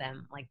miss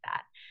them like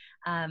that.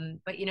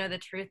 But the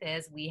truth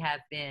is we have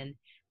been,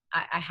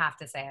 I have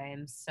to say, I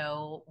am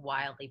so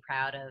wildly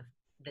proud of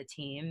the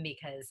team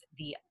because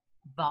the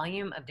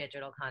volume of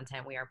digital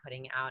content we are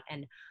putting out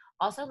and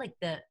also like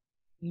the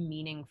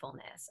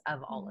meaningfulness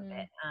of all of Mm-hmm.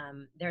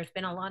 it. There's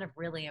been a lot of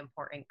really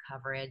important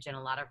coverage and a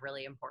lot of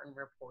really important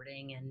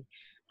reporting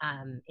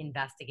and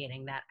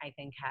investigating that I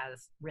think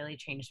has really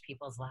changed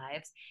people's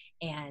lives.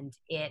 And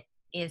it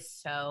is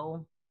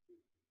so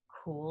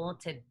cool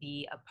to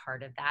be a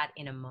part of that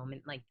in a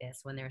moment like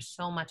this when there's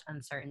so much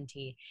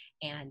uncertainty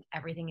and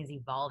everything is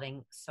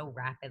evolving so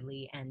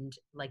rapidly and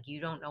like you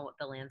don't know what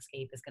the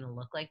landscape is going to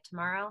look like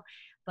tomorrow.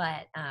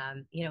 But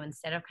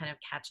instead of kind of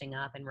catching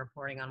up and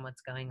reporting on what's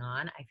going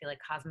on, I feel like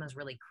Cosmo's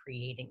really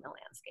creating the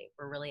landscape.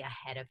 We're really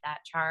ahead of that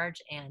charge.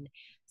 And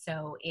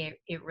so it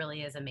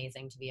really is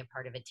amazing to be a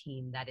part of a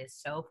team that is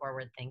so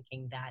forward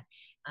thinking, that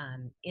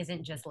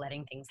isn't just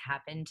letting things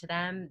happen to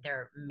them,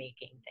 they're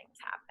making things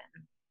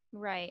happen.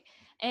 Right.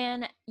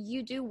 And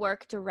you do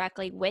work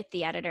directly with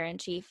the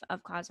editor-in-chief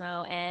of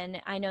Cosmo.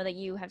 And I know that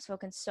you have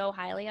spoken so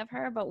highly of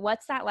her, but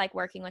what's that like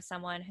working with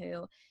someone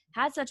who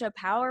has such a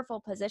powerful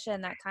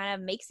position that kind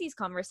of makes these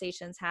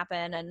conversations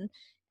happen? And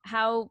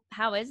how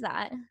is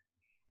that?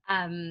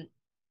 Um,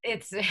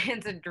 it's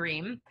it's a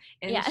dream.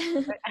 Yeah.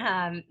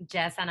 And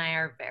Jess and I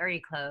are very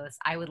close.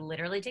 I would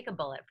literally take a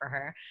bullet for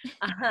her.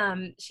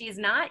 She's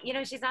not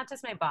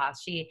just my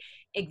boss. She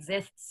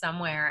exists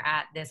somewhere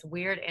at this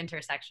weird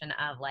intersection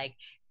of like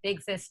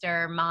big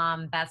sister,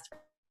 mom, best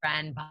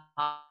friend,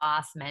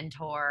 boss,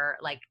 mentor.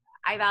 Like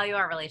I value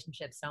our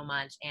relationship so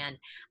much, and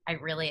I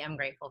really am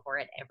grateful for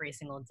it every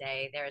single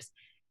day. There's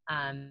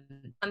um,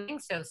 something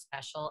so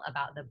special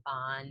about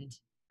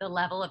the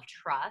level of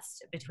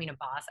trust between a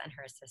boss and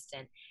her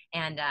assistant.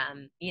 And,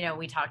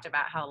 we talked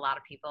about how a lot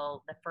of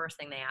people, the first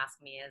thing they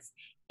ask me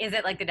is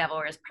it like the devil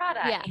wears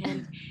Prada? Yeah.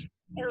 And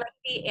like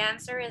the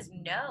answer is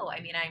no. I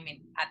mean,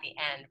 at the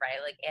end,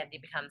 right? Like Andy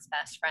becomes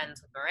best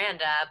friends with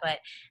Miranda, but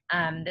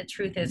the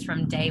truth is,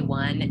 from day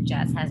one,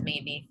 Jess has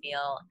made me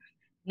feel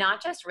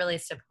not just really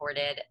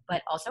supported,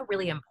 but also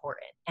really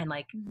important. And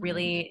like, Mhm.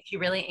 really, she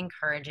really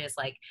encourages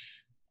like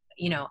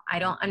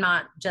I'm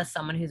not just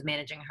someone who's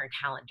managing her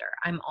calendar.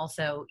 I'm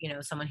also,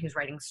 someone who's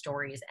writing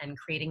stories and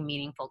creating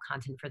meaningful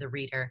content for the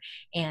reader.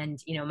 And,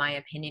 my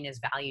opinion is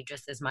valued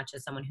just as much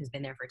as someone who's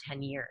been there for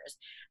 10 years.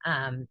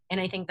 And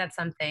I think that's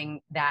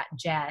something that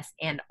Jess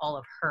and all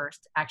of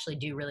Hearst actually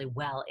do really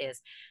well is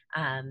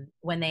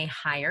when they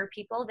hire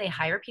people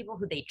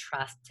who they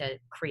trust to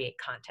create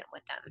content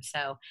with them.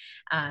 So,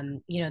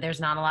 there's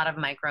not a lot of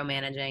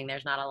micromanaging.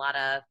 There's not a lot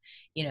of,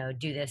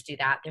 do this, do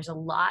that. There's a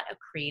lot of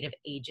creative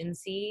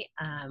agency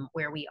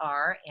where we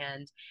are.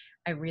 And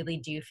I really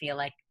do feel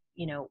like,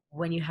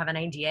 when you have an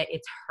idea,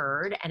 it's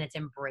heard and it's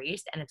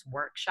embraced and it's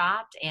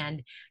workshopped.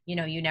 And,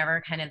 you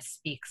never kind of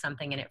speak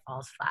something and it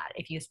falls flat.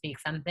 If you speak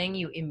something,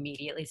 you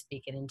immediately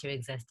speak it into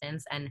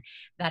existence. And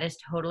that is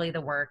totally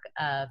the work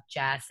of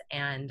Jess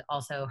and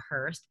also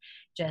Hearst,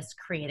 just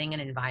creating an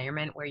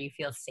environment where you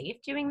feel safe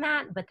doing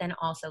that. But then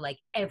also like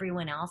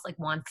everyone else like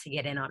wants to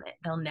get in on it.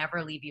 They'll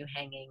never leave you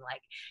hanging.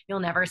 Like you'll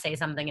never say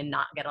something and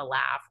not get a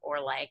laugh or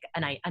like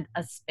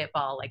a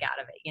spitball like out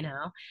of it,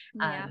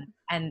 Yeah.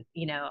 and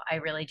I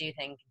really do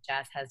think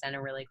Jess has done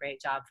a really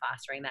great job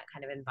fostering that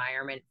kind of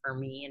environment for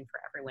me and for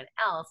everyone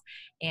else.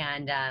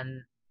 And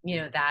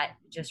that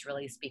just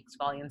really speaks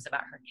volumes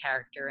about her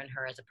character and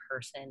her as a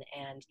person.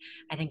 And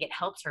I think it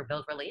helps her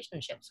build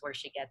relationships where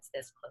she gets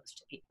this close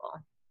to people.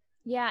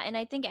 Yeah, and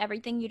I think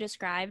everything you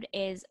described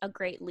is a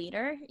great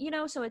leader,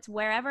 so it's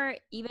wherever,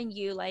 even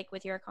you, like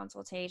with your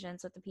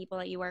consultations with the people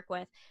that you work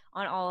with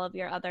on all of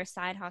your other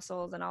side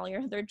hustles and all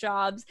your other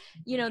jobs,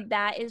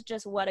 that is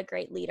just what a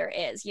great leader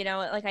is,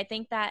 like I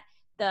think that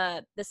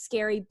the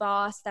scary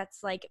boss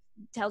that's like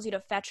tells you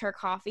to fetch her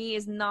coffee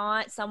is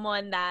not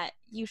someone that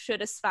you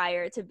should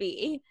aspire to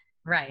be.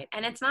 Right.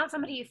 And it's not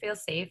somebody you feel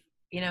safe,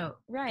 go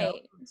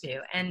Right.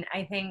 to. And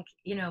I think,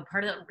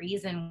 part of the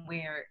reason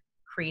we're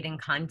creating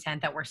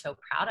content that we're so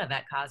proud of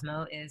at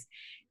Cosmo is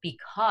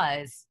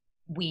because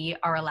we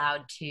are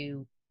allowed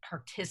to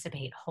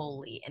participate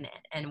wholly in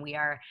it. And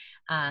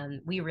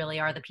we really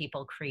are the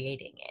people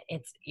creating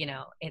it.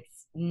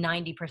 It's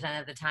 90%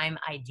 of the time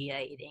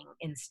ideating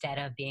instead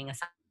of being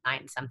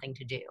assigned something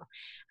to do.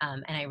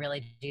 And I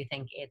really do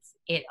think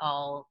it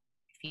all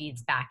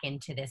feeds back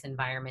into this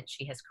environment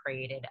she has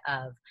created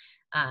of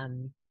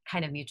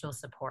kind of mutual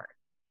support.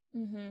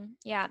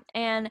 Yeah.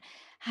 And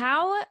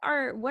what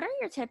are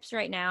your tips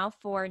right now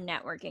for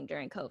networking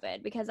during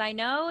COVID? Because I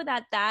know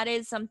that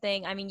is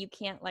something, I mean, you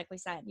can't, like we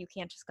said, you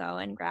can't just go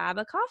and grab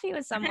a coffee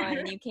with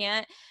someone. You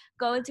can't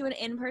go to an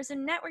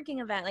in-person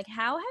networking event. Like,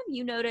 how have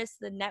you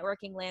noticed the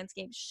networking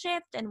landscape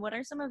shift? And what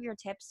are some of your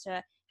tips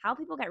to how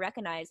people get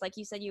recognized? Like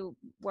you said, you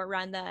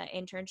run the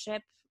internship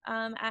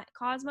at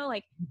Cosmo.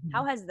 Like,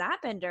 how has that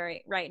been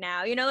right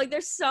now? Like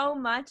there's so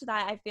much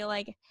that I feel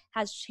like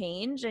has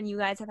changed and you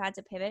guys have had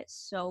to pivot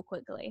so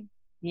quickly.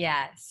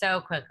 Yeah, so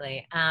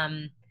quickly.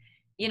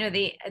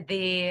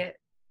 The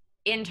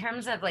in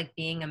terms of like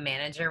being a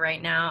manager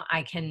right now,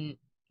 I can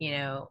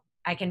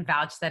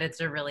vouch that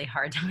it's a really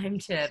hard time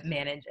to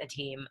manage a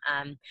team.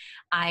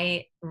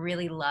 I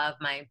really love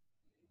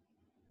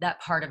that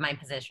part of my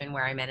position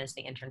where I manage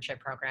the internship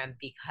program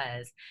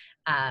because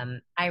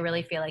I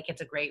really feel like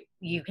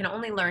you can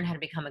only learn how to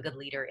become a good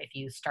leader if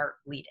you start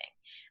leading.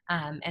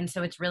 And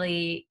so it's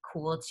really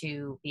cool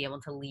to be able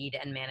to lead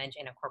and manage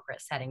in a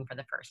corporate setting for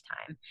the first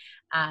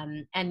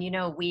time.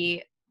 And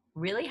we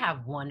really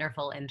have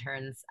wonderful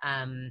interns,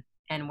 and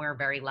we're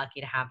very lucky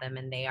to have them.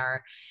 And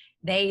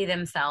they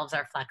themselves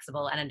are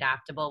flexible and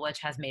adaptable, which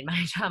has made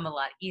my job a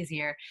lot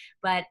easier.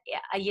 But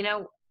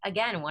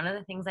again, one of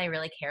the things I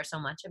really care so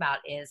much about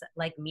is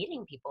like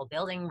meeting people,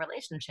 building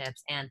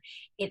relationships. And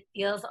it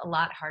feels a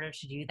lot harder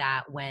to do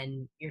that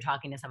when you're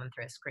talking to someone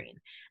through a screen.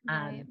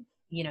 Right.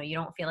 You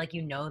don't feel like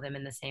you know them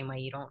in the same way.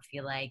 You don't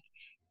feel like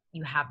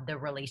you have the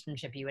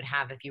relationship you would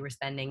have if you were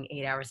spending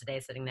 8 hours a day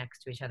sitting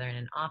next to each other in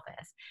an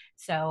office.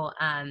 So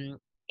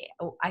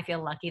I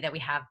feel lucky that we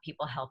have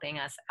people helping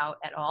us out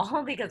at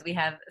all because we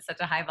have such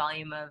a high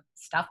volume of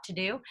stuff to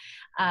do.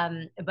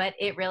 But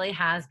it really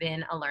has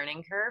been a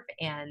learning curve.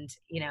 And,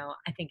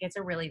 I think it's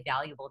a really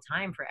valuable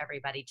time for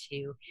everybody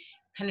to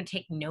kind of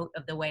take note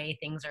of the way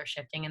things are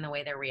shifting and the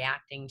way they're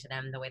reacting to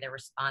them, the way they're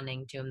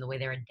responding to them, the way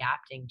they're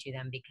adapting to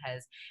them,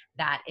 because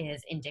that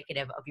is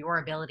indicative of your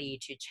ability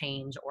to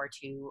change or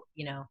to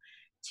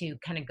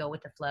kind of go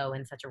with the flow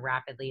in such a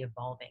rapidly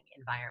evolving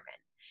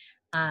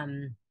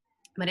environment.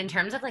 But in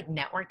terms of like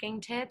networking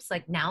tips,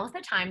 like now is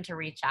the time to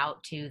reach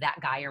out to that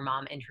guy your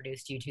mom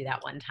introduced you to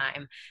that one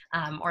time,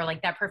 or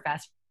like that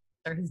professor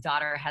whose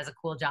daughter has a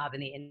cool job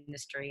in the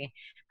industry,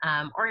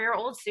 or your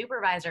old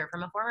supervisor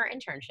from a former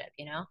internship.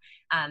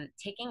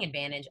 Taking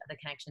advantage of the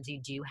connections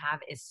you do have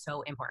is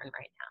so important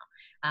right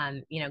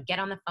now. Get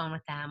on the phone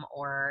with them,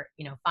 or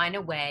find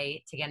a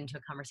way to get into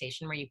a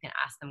conversation where you can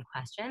ask them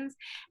questions,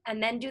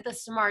 and then do the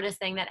smartest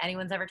thing that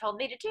anyone's ever told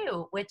me to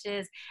do, which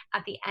is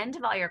at the end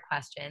of all your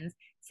questions,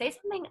 say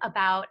something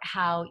about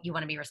how you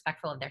want to be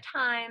respectful of their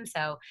time.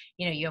 So,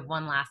 you have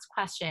one last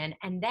question,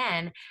 and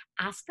then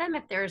ask them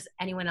if there's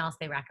anyone else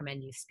they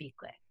recommend you speak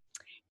with.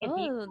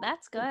 Oh,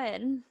 that's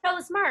good. So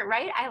smart,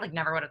 right? I like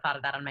never would have thought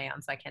of that on my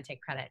own, so I can't take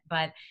credit.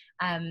 But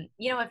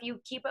if you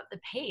keep up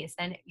the pace,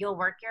 then you'll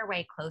work your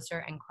way closer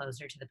and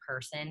closer to the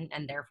person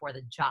and therefore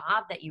the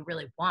job that you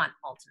really want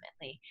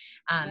ultimately.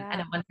 And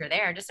then once you're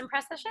there, just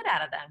impress the shit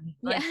out of them,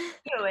 like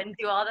you, and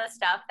do all the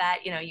stuff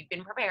that you've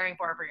been preparing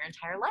for your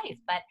entire life.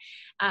 But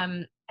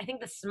I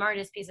think the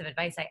smartest piece of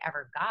advice I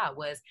ever got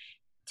was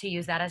to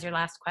use that as your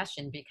last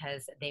question,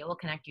 because they will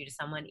connect you to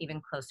someone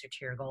even closer to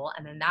your goal.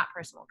 And then that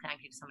person will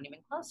connect you to someone even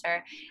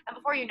closer. And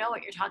before you know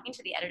it, you're talking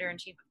to the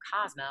editor-in-chief of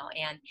Cosmo.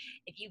 And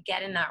if you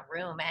get in that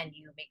room and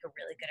you make a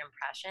really good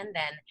impression,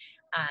 then,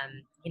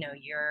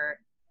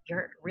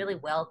 you're really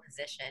well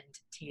positioned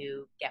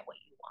to get what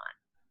you want.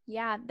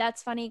 Yeah,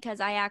 that's funny because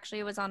I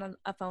actually was on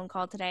a phone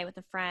call today with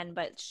a friend,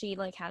 but she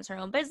like has her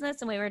own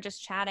business and we were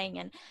just chatting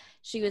and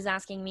she was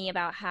asking me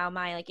about how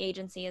my like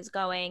agency is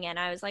going. And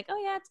I was like,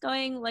 oh yeah, it's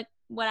going like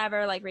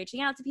whatever, like reaching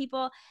out to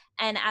people.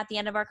 And at the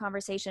end of our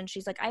conversation,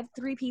 she's like, I have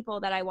 3 people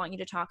that I want you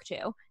to talk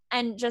to,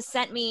 and just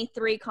sent me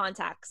 3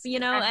 contacts,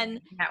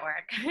 and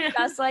network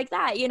just like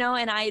that,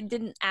 and I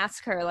didn't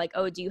ask her like,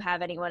 oh, do you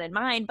have anyone in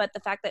mind? But the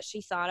fact that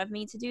she thought of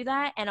me to do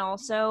that. And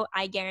also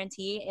I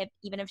guarantee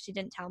even if she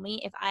didn't tell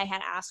me, if I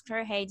had asked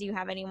her, hey, do you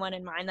have anyone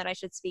in mind that I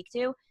should speak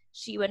to,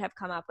 she would have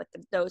come up with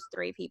those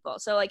 3 people.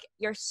 So like,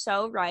 you're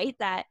so right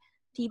that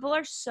people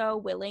are so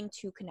willing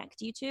to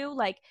connect you to,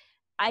 like,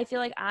 I feel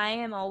like I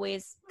am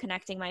always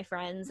connecting my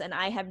friends and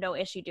I have no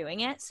issue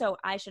doing it. So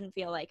I shouldn't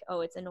feel like, oh,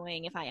 it's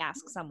annoying if I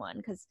ask someone,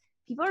 because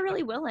people are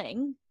really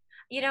willing.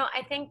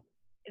 I think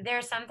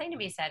there's something to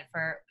be said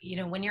for,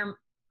 when you're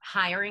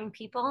hiring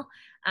people,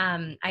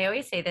 I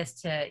always say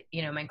this to,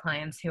 my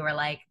clients who are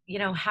like,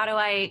 how do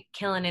I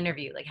kill an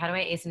interview? Like, how do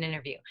I ace an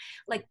interview?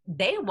 Like,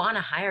 they want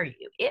to hire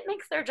you. It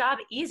makes their job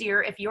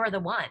easier if you're the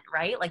one,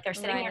 right? Like, they're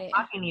sitting there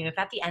talking to you. If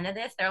at the end of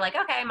this, they're like,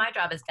 okay, my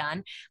job is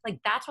done. Like,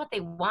 that's what they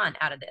want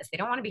out of this. They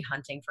don't want to be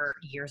hunting for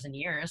years and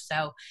years.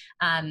 So,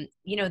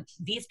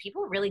 these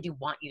people really do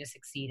want you to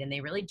succeed, and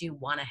they really do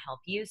want to help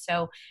you.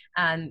 So,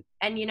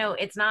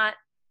 it's not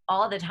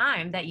all the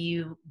time that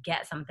you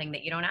get something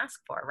that you don't ask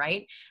for,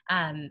 right?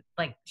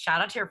 Like, shout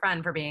out to your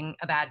friend for being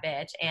a bad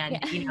bitch. And,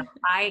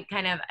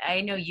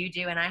 I know you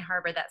do. And I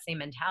harbor that same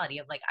mentality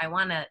of like, I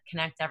want to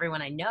connect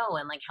everyone I know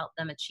and like help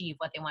them achieve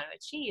what they want to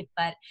achieve.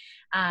 But,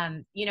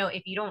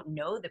 if you don't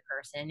know the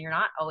person, you're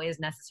not always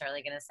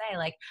necessarily going to say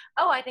like,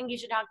 oh, I think you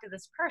should talk to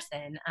this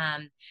person.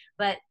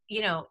 But,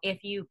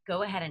 if you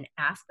go ahead and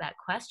ask that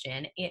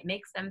question, it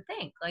makes them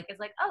think like, it's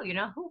like, oh,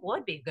 who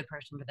would be a good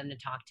person for them to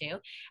talk to?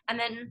 And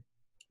then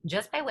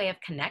just by way of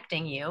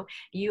connecting you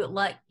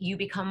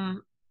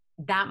become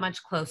that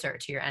much closer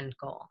to your end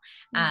goal.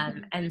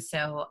 And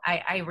so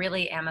I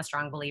really am a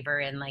strong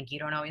believer in like, you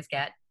don't always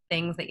get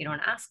things that you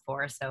don't ask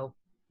for. So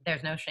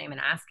there's no shame in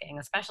asking,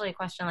 especially a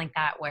question like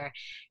that where,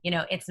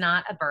 it's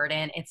not a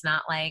burden. It's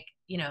not like,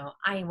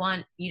 I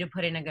want you to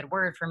put in a good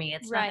word for me.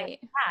 It's not like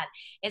that.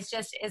 It's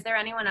just, is there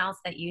anyone else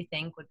that you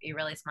think would be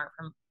really smart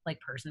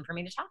person for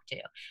me to talk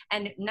to?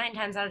 And 9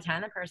 times out of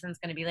 10, the person's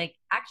going to be like,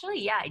 actually,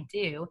 yeah, I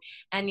do.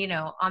 And,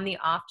 on the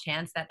off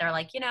chance that they're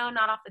like,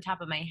 not off the top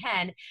of my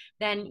head,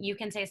 then you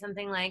can say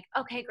something like,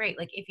 okay, great.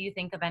 Like, if you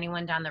think of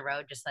anyone down the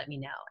road, just let me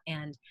know.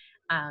 And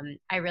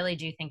I really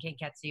do think it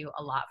gets you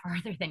a lot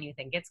farther than you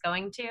think it's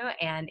going to.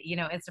 And,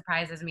 it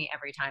surprises me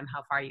every time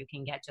how far you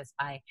can get just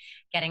by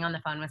getting on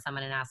the phone with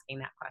someone and asking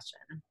that question.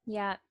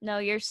 Yeah, no,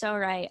 you're so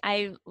right.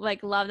 I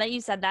love that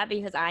you said that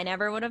because I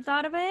never would have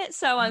thought of it.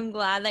 So I'm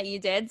glad that you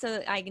did.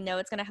 So I know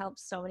it's going to help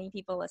so many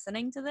people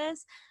listening to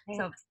this.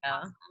 So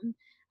awesome.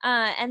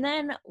 And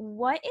then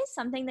what is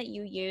something that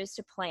you use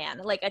to plan,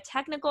 like a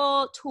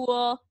technical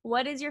tool?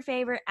 What is your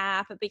favorite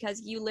app?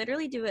 Because you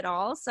literally do it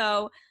all.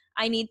 So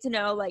I need to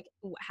know, like,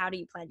 how do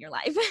you plan your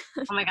life?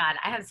 Oh my God,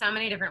 I have so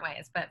many different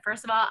ways. But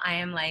first of all, I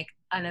am like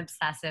an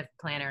obsessive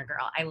planner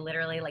girl. I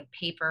literally like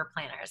paper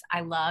planners.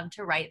 I love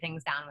to write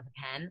things down with a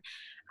pen.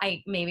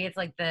 Maybe it's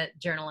like the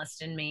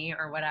journalist in me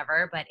or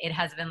whatever, but it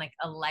has been like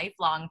a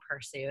lifelong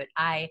pursuit.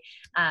 I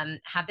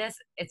have this,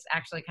 it's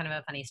actually kind of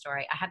a funny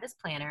story. I have this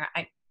planner.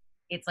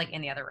 It's like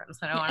in the other room,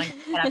 so I don't want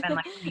to get up and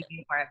like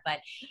review for it, but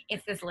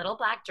it's this little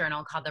black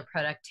journal called the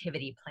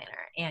Productivity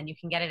Planner, and you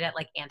can get it at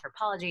like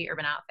Anthropology,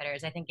 Urban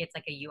Outfitters. I think it's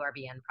like a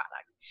URBN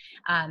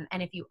product.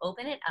 And if you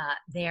open it up,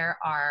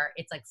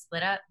 it's like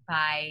split up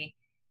by,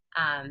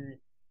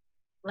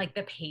 like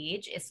the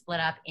page is split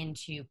up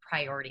into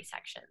priority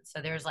sections. So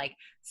there's like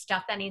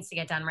stuff that needs to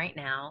get done right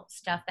now,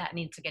 stuff that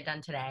needs to get done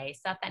today,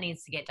 stuff that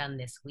needs to get done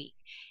this week.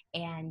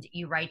 And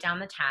you write down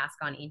the task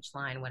on each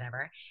line,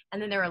 whatever.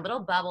 And then there are little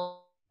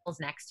bubbles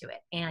next to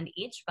it, and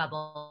each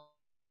bubble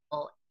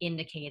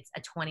indicates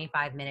a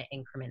 25-minute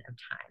increment of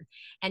time,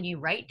 and you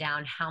write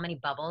down how many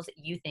bubbles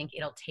you think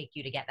it'll take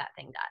you to get that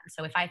thing done.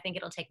 So if I think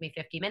it'll take me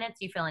 50 minutes,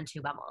 you fill in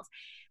 2 bubbles.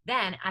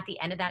 Then at the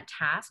end of that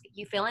task,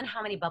 you fill in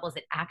how many bubbles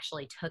it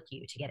actually took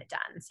you to get it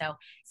done. So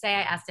say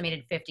I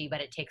estimated 50,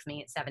 but it takes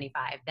me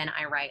 75. Then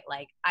I write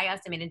like, I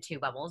estimated 2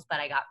 bubbles, but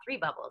I got 3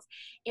 bubbles.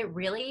 It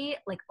really,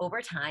 like,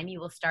 over time, you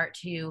will start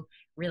to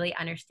really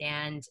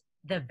understand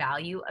the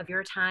value of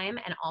your time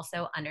and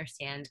also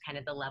understand kind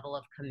of the level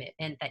of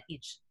commitment that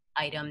each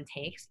item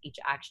takes, each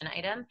action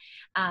item.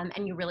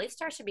 And you really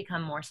start to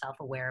become more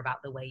self-aware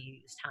about the way you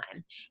use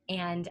time.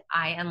 And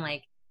I am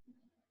like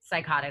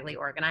psychotically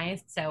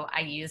organized. So I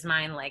use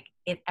mine like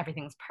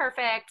everything's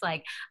perfect.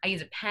 Like I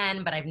use a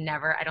pen, but I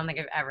don't think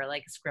I've ever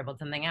like scribbled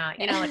something out,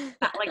 like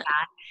not like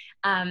that.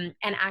 And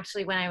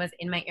actually when I was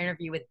in my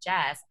interview with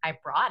Jess, I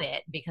brought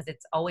it because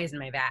it's always in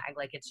my bag.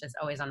 Like it's just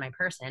always on my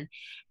person.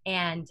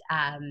 And,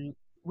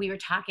 we were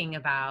talking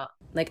about,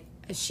 like,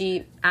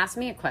 she asked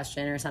me a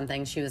question or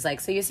something. She was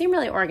like, so you seem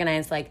really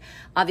organized. Like,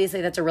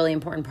 obviously that's a really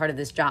important part of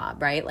this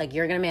job, right? Like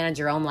you're going to manage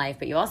your own life,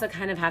 but you also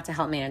kind of have to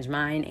help manage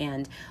mine.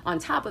 And on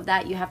top of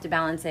that, you have to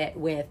balance it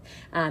with,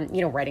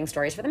 writing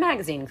stories for the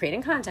magazine,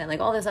 creating content,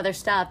 like all this other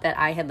stuff that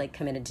I had like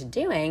committed to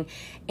doing.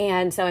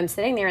 And so I'm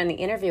sitting there in the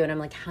interview and I'm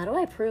like, how do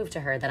I prove to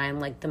her that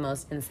I'm like the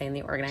most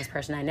insanely organized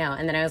person I know?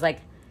 And then I was like,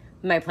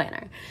 my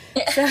planner.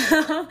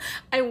 So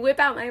I whip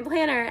out my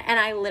planner and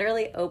I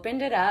literally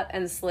opened it up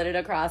and slid it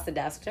across the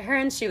desk to her.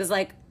 And she was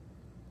like,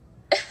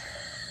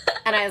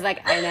 and I was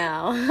like, I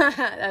know.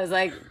 I was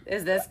like,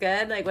 is this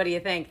good? Like, what do you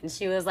think? And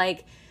she was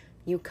like,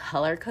 you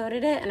color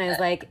coded it? And I was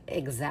like,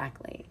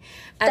 exactly.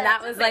 And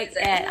that was amazing.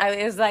 like it.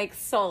 I was like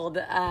sold.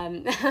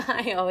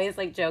 I always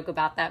like joke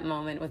about that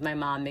moment with my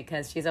mom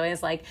because she's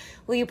always like,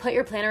 will you put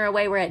your planner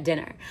away? We're at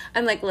dinner.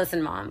 I'm like,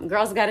 listen, Mom,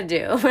 girls got to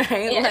do,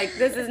 right? Yeah. Like,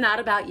 this is not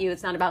about you.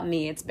 It's not about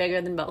me. It's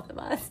bigger than both of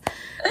us.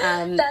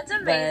 That's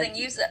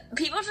amazing.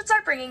 People should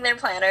start bringing their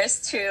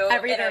planners to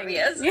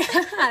interviews.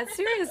 Yeah,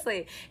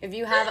 seriously. If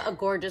you have a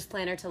gorgeous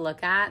planner to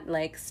look at,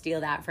 like, steal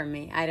that from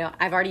me.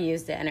 I've already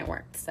used it and it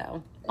worked.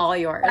 So all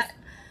yours.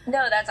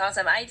 No, that's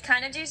awesome. I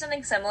kind of do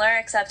something similar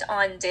except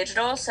on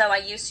digital. So I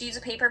used to use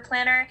a paper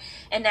planner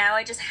and now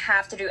I just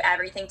have to do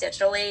everything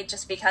digitally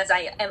just because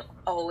I am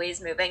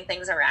always moving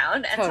things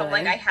around. And so I'm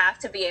like, I have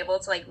to be able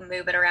to like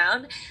move it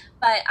around.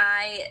 But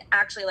I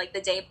actually like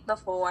the day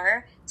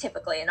before,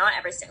 typically, not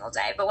every single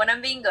day, but when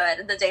I'm being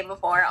good, the day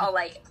before, I'll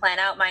like plan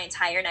out my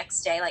entire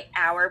next day, like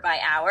hour by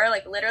hour,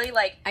 like literally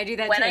like I do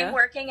that when too. I'm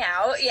working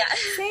out. Yeah.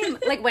 Same.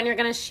 Like when you're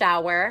going to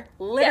shower,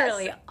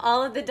 literally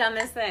all of the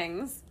dumbest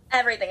things.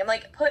 Everything. I'm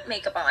like, put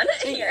makeup on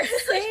here.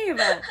 Same.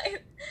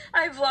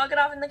 I vlog it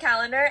off in the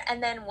calendar,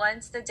 and then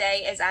once the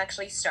day is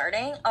actually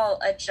starting, I'll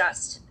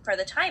adjust for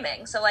the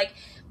timing. So like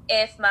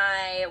if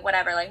my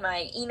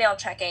my email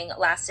checking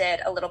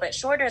lasted a little bit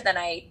shorter than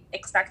I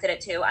expected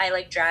it to, I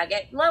like drag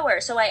it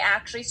lower. So I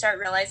actually start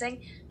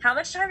realizing how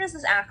much time does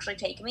this actually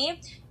take me?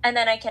 And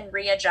then I can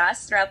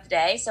readjust throughout the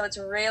day. So it's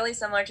really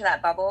similar to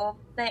that bubble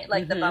thing,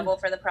 like the bubble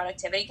for the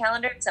productivity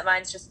calendar, except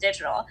mine's just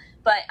digital.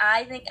 But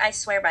I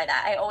swear by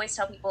that. I always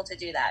tell people to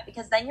do that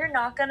because then you're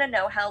not going to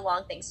know how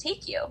long things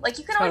take you. Like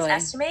you can always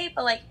estimate,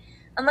 but like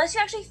unless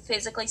you actually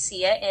physically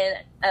see it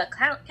in a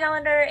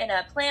calendar, in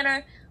a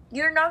planner,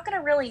 you're not going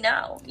to really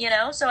know, you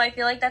know? So I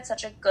feel like that's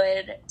such a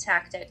good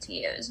tactic to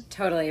use.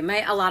 Totally.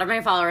 A lot of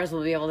my followers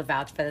will be able to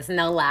vouch for this and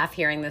they'll laugh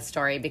hearing this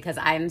story because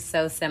I'm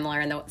so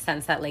similar in the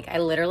sense that like I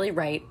literally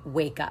write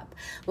wake up.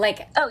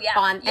 Like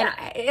and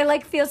it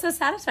like feels so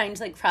satisfying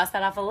to like cross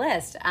that off a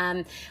list.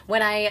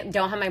 When I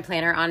don't have my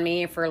planner on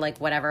me for like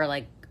whatever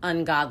like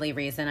ungodly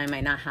reason I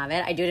might not have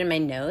it, I do it in my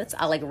notes.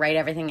 I'll like write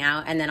everything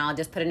out and then I'll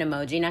just put an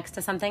emoji next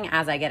to something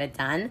as I get it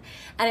done.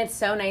 And it's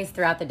so nice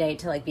throughout the day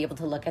to like be able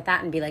to look at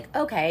that and be like,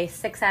 okay,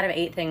 6 out of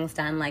 8 things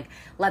done. Like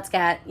let's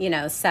get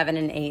 7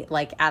 and 8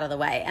 like out of the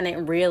way. And it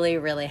really,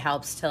 really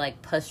helps to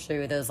like push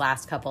through those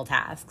last couple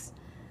tasks.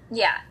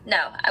 Yeah,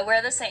 no,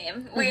 we're the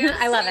same.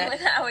 I love it.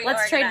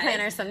 Let's trade organize.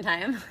 planners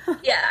sometime.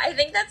 Yeah, I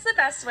think that's the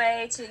best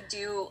way to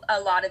do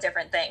a lot of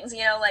different things.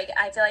 You know, like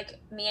I feel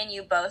like me and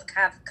you both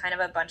have kind of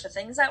a bunch of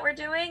things that we're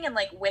doing, and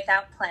like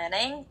without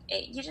planning,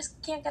 you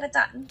just can't get it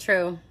done.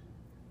 True.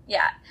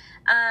 Yeah.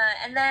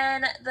 And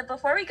then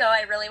before we go,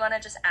 I really want to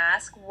just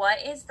ask,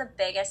 what is the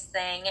biggest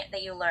thing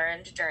that you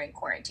learned during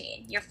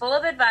quarantine? You're full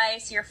of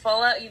advice. You've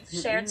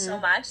shared so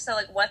much. So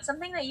like, what's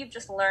something that you've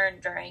just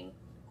learned during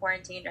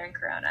quarantine, during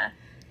Corona?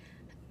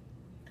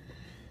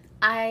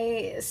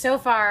 So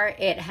far,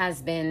 it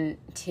has been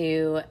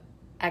to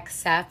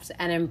accept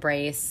and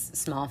embrace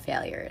small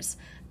failures,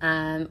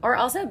 or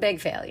also big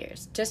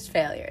failures, just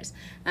failures.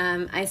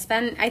 I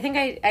think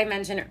I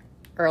mentioned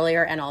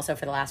earlier and also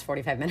for the last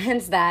 45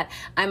 minutes that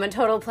I'm a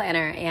total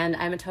planner and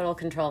I'm a total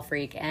control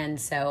freak. And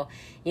so,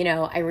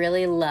 I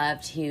really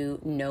love to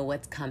know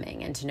what's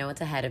coming and to know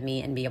what's ahead of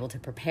me and be able to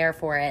prepare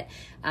for it.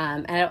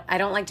 And I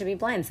don't like to be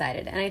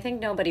blindsided. And I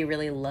think nobody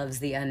really loves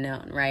the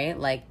unknown, right?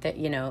 Like,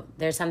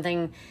 there's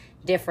something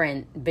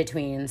different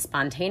between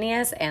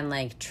spontaneous and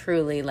like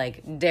truly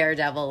like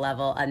daredevil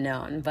level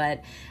unknown.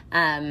 But,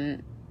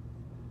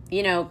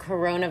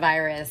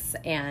 coronavirus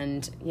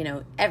and,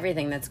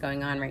 everything that's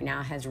going on right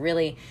now has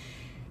really,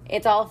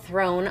 it's all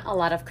thrown a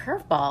lot of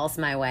curveballs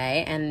my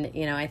way. And,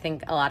 I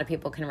think a lot of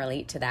people can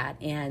relate to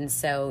that. And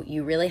so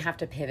you really have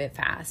to pivot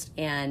fast.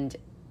 And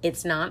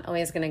it's not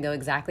always going to go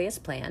exactly as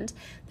planned.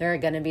 There are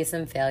going to be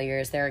some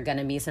failures. There are going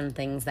to be some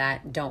things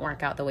that don't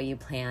work out the way you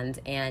planned.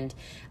 And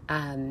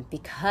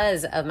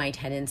because of my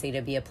tendency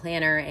to be a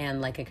planner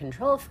and like a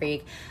control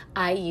freak,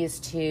 I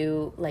used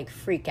to like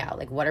freak out.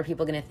 Like, what are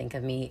people going to think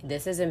of me?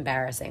 This is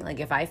embarrassing.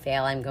 Like, if I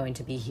fail, I'm going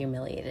to be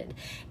humiliated.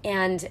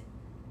 And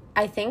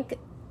I think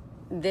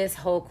this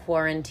whole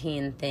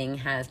quarantine thing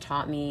has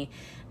taught me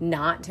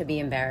not to be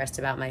embarrassed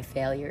about my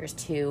failures,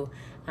 to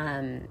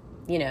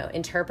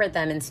interpret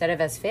them instead of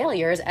as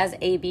failures as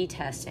A/B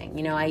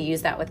testing. I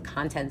use that with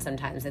content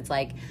sometimes. It's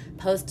like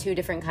post 2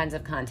 different kinds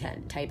of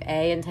content, type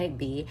A and type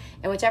B,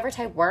 and whichever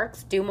type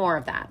works, do more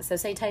of that. So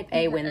say type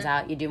A wins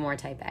out, you do more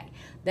type A.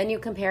 Then you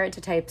compare it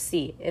to type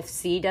C. If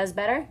C does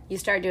better, you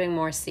start doing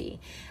more C.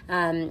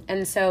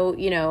 And so,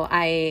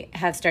 I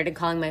have started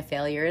calling my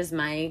failures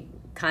my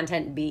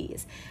content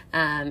B's.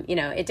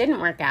 It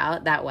didn't work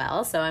out that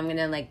well, so I'm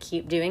gonna like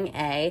keep doing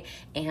A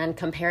and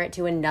compare it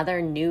to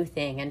another new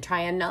thing and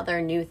try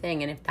another new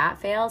thing. And if that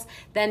fails,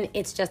 then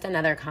it's just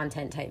another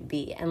content type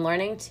B. And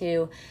learning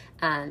to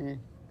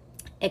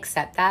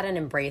accept that and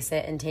embrace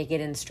it and take it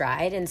in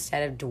stride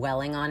instead of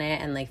dwelling on it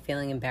and like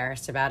feeling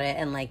embarrassed about it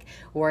and like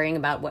worrying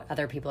about what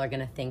other people are going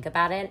to think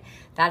about it.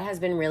 That has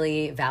been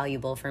really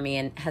valuable for me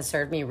and has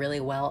served me really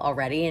well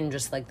already in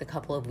just like the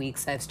couple of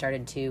weeks I've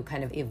started to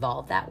kind of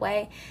evolve that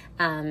way.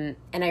 And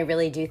I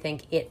really do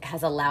think it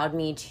has allowed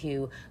me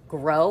to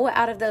grow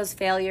out of those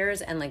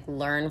failures and like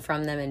learn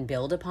from them and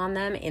build upon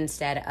them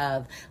instead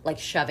of like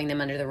shoving them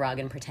under the rug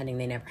and pretending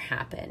they never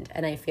happened.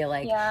 And I feel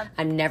like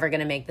I'm never going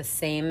to make the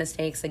same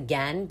mistakes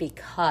again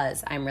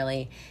because I'm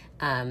really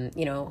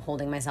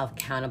holding myself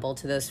accountable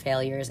to those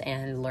failures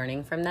and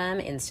learning from them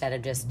instead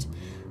of just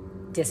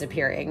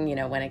disappearing,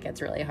 when it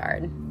gets really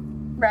hard.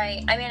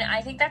 Right. I mean,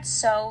 I think that's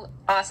so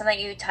awesome that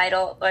you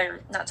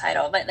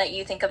that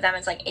you think of them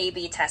as like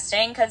A/B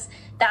testing, because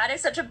that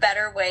is such a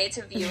better way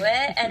to view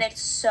it. And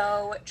it's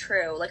so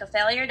true. Like, a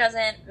failure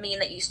doesn't mean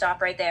that you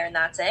stop right there and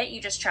that's it.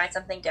 You just tried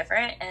something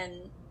different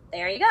and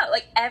there you go.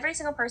 Like, every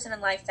single person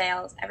in life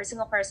fails. Every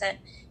single person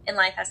in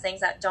life has things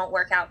that don't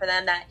work out for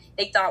them that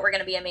they thought were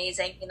going to be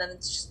amazing, and then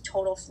it's just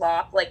total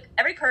flop. Like,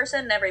 every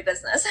person in every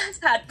business has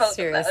had both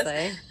of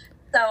those.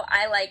 So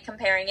I like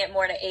comparing it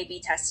more to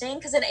A/B testing,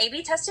 because in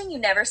A/B testing, you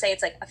never say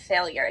it's like a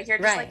failure. You're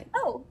just like,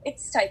 oh,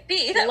 it's type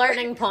B.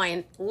 Learning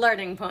point.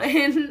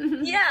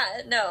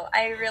 Yeah, no,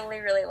 I really,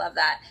 really love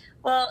that.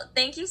 Well,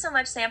 thank you so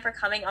much, Sam, for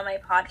coming on my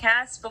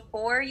podcast.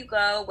 Before you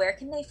go, where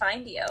can they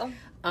find you?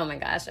 Oh my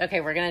gosh.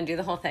 Okay, we're going to do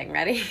the whole thing.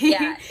 Ready?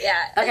 Yeah.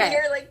 Okay.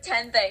 Here are like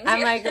 10 things.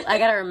 I'm like, I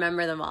got to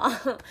remember them all.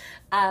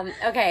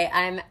 Okay,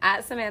 I'm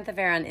at Samantha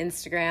Feher on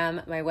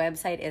Instagram. My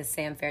website is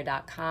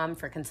samfeher.com.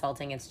 For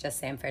consulting, it's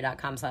just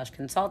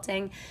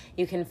samfeher.com/consulting.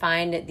 You can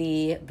find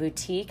the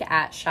boutique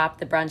at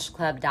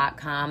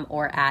shopthebrunchclub.com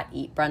or at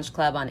Eat Brunch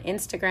Club on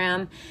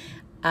Instagram.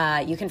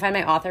 You can find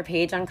my author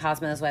page on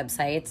Cosmo's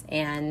website,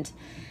 and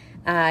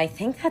I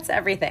think that's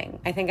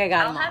everything. I think I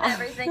got them all. I'll have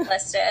everything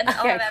listed.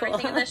 I'll have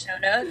everything in the show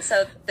notes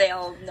so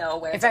they'll know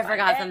where to find it. If I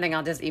forgot something,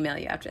 I'll just email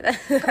you after this.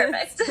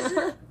 Perfect.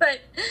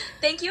 But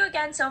thank you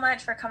again so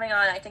much for coming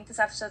on. I think this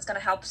episode's going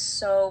to help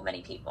so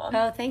many people.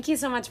 Oh, thank you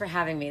so much for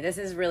having me. This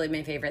is really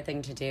my favorite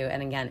thing to do.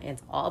 And again,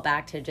 it's all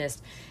back to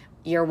just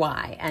your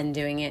why and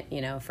doing it,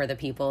 for the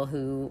people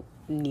who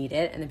need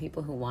it and the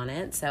people who want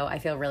it. So I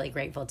feel really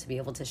grateful to be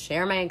able to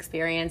share my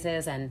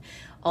experiences and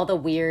all the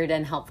weird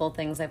and helpful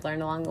things I've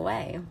learned along the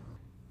way.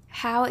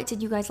 How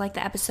did you guys like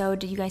the episode?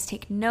 Did you guys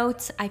take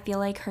notes? I feel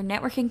like her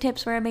networking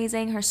tips were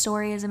amazing. Her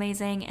story is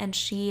amazing. And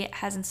she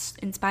has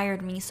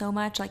inspired me so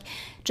much. Like,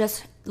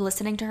 just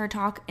listening to her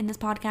talk in this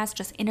podcast,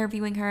 just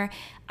interviewing her,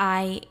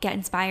 I get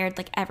inspired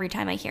like every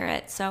time I hear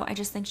it. So I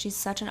just think she's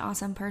such an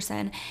awesome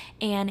person.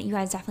 And you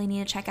guys definitely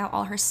need to check out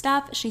all her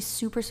stuff. She's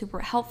super, super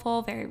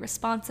helpful, very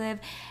responsive.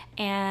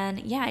 And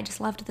yeah, I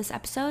just loved this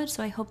episode.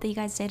 So I hope that you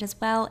guys did as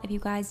well. If you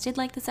guys did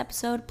like this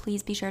episode,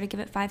 please be sure to give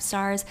it 5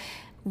 stars.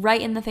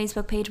 Write in the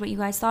Facebook page what you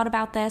guys thought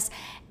about this,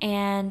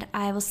 and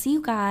I will see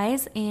you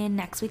guys in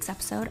next week's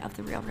episode of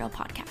the Real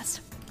Podcast.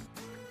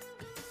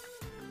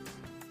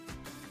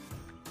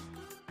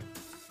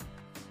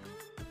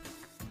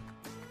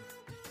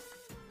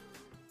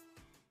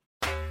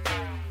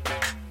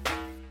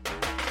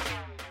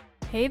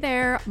 Hey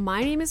there,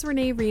 my name is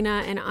Renee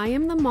Rena, and I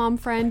am the mom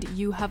friend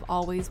you have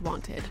always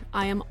wanted.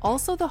 I am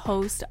also the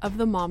host of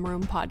the Mom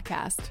Room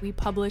podcast. We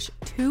publish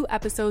 2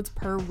 episodes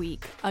per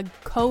week, a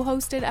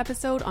co-hosted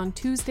episode on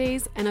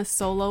Tuesdays and a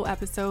solo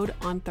episode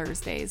on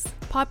Thursdays.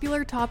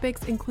 Popular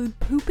topics include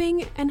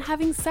pooping and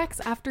having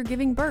sex after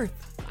giving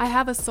birth. I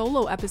have a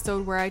solo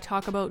episode where I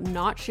talk about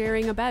not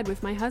sharing a bed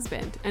with my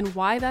husband and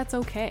why that's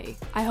okay.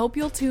 I hope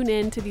you'll tune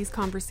in to these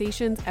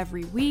conversations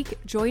every week.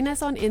 Join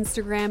us on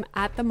Instagram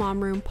at the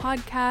Mom Room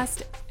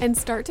Podcast and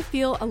start to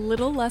feel a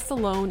little less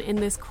alone in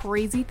this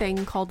crazy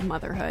thing called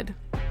motherhood.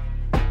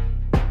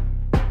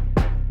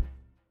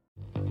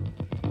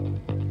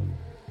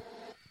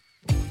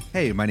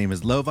 Hey, my name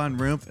is Lovan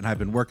Rumpf, and I've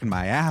been working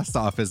my ass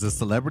off as a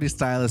celebrity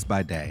stylist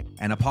by day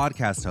and a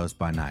podcast host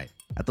by night.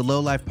 At the Low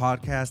Life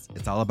Podcast,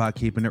 it's all about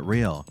keeping it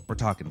real. We're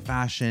talking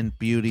fashion,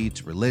 beauty,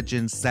 to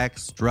religion,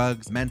 sex,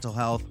 drugs, mental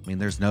health. I mean,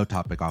 there's no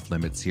topic off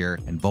limits here,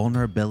 and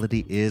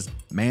vulnerability is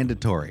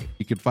mandatory.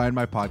 You can find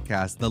my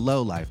podcast, The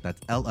Low Life, that's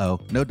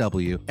L-O, no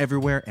W,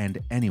 everywhere and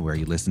anywhere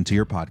you listen to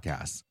your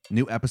podcasts.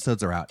 New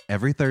episodes are out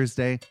every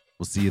Thursday.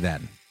 We'll see you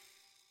then.